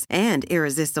flowers and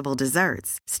irresistible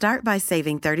desserts. Start by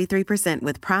saving 33%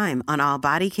 with Prime on all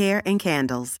body care and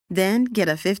candles. Then get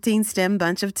a 15-stem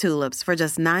bunch of tulips for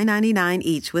just $9.99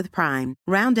 each with Prime.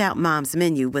 Round out Mom's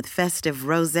menu with festive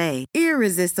rosé,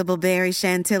 irresistible berry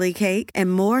chantilly cake,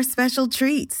 and more special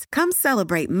treats. Come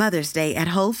celebrate Mother's Day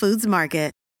at Whole Foods Market.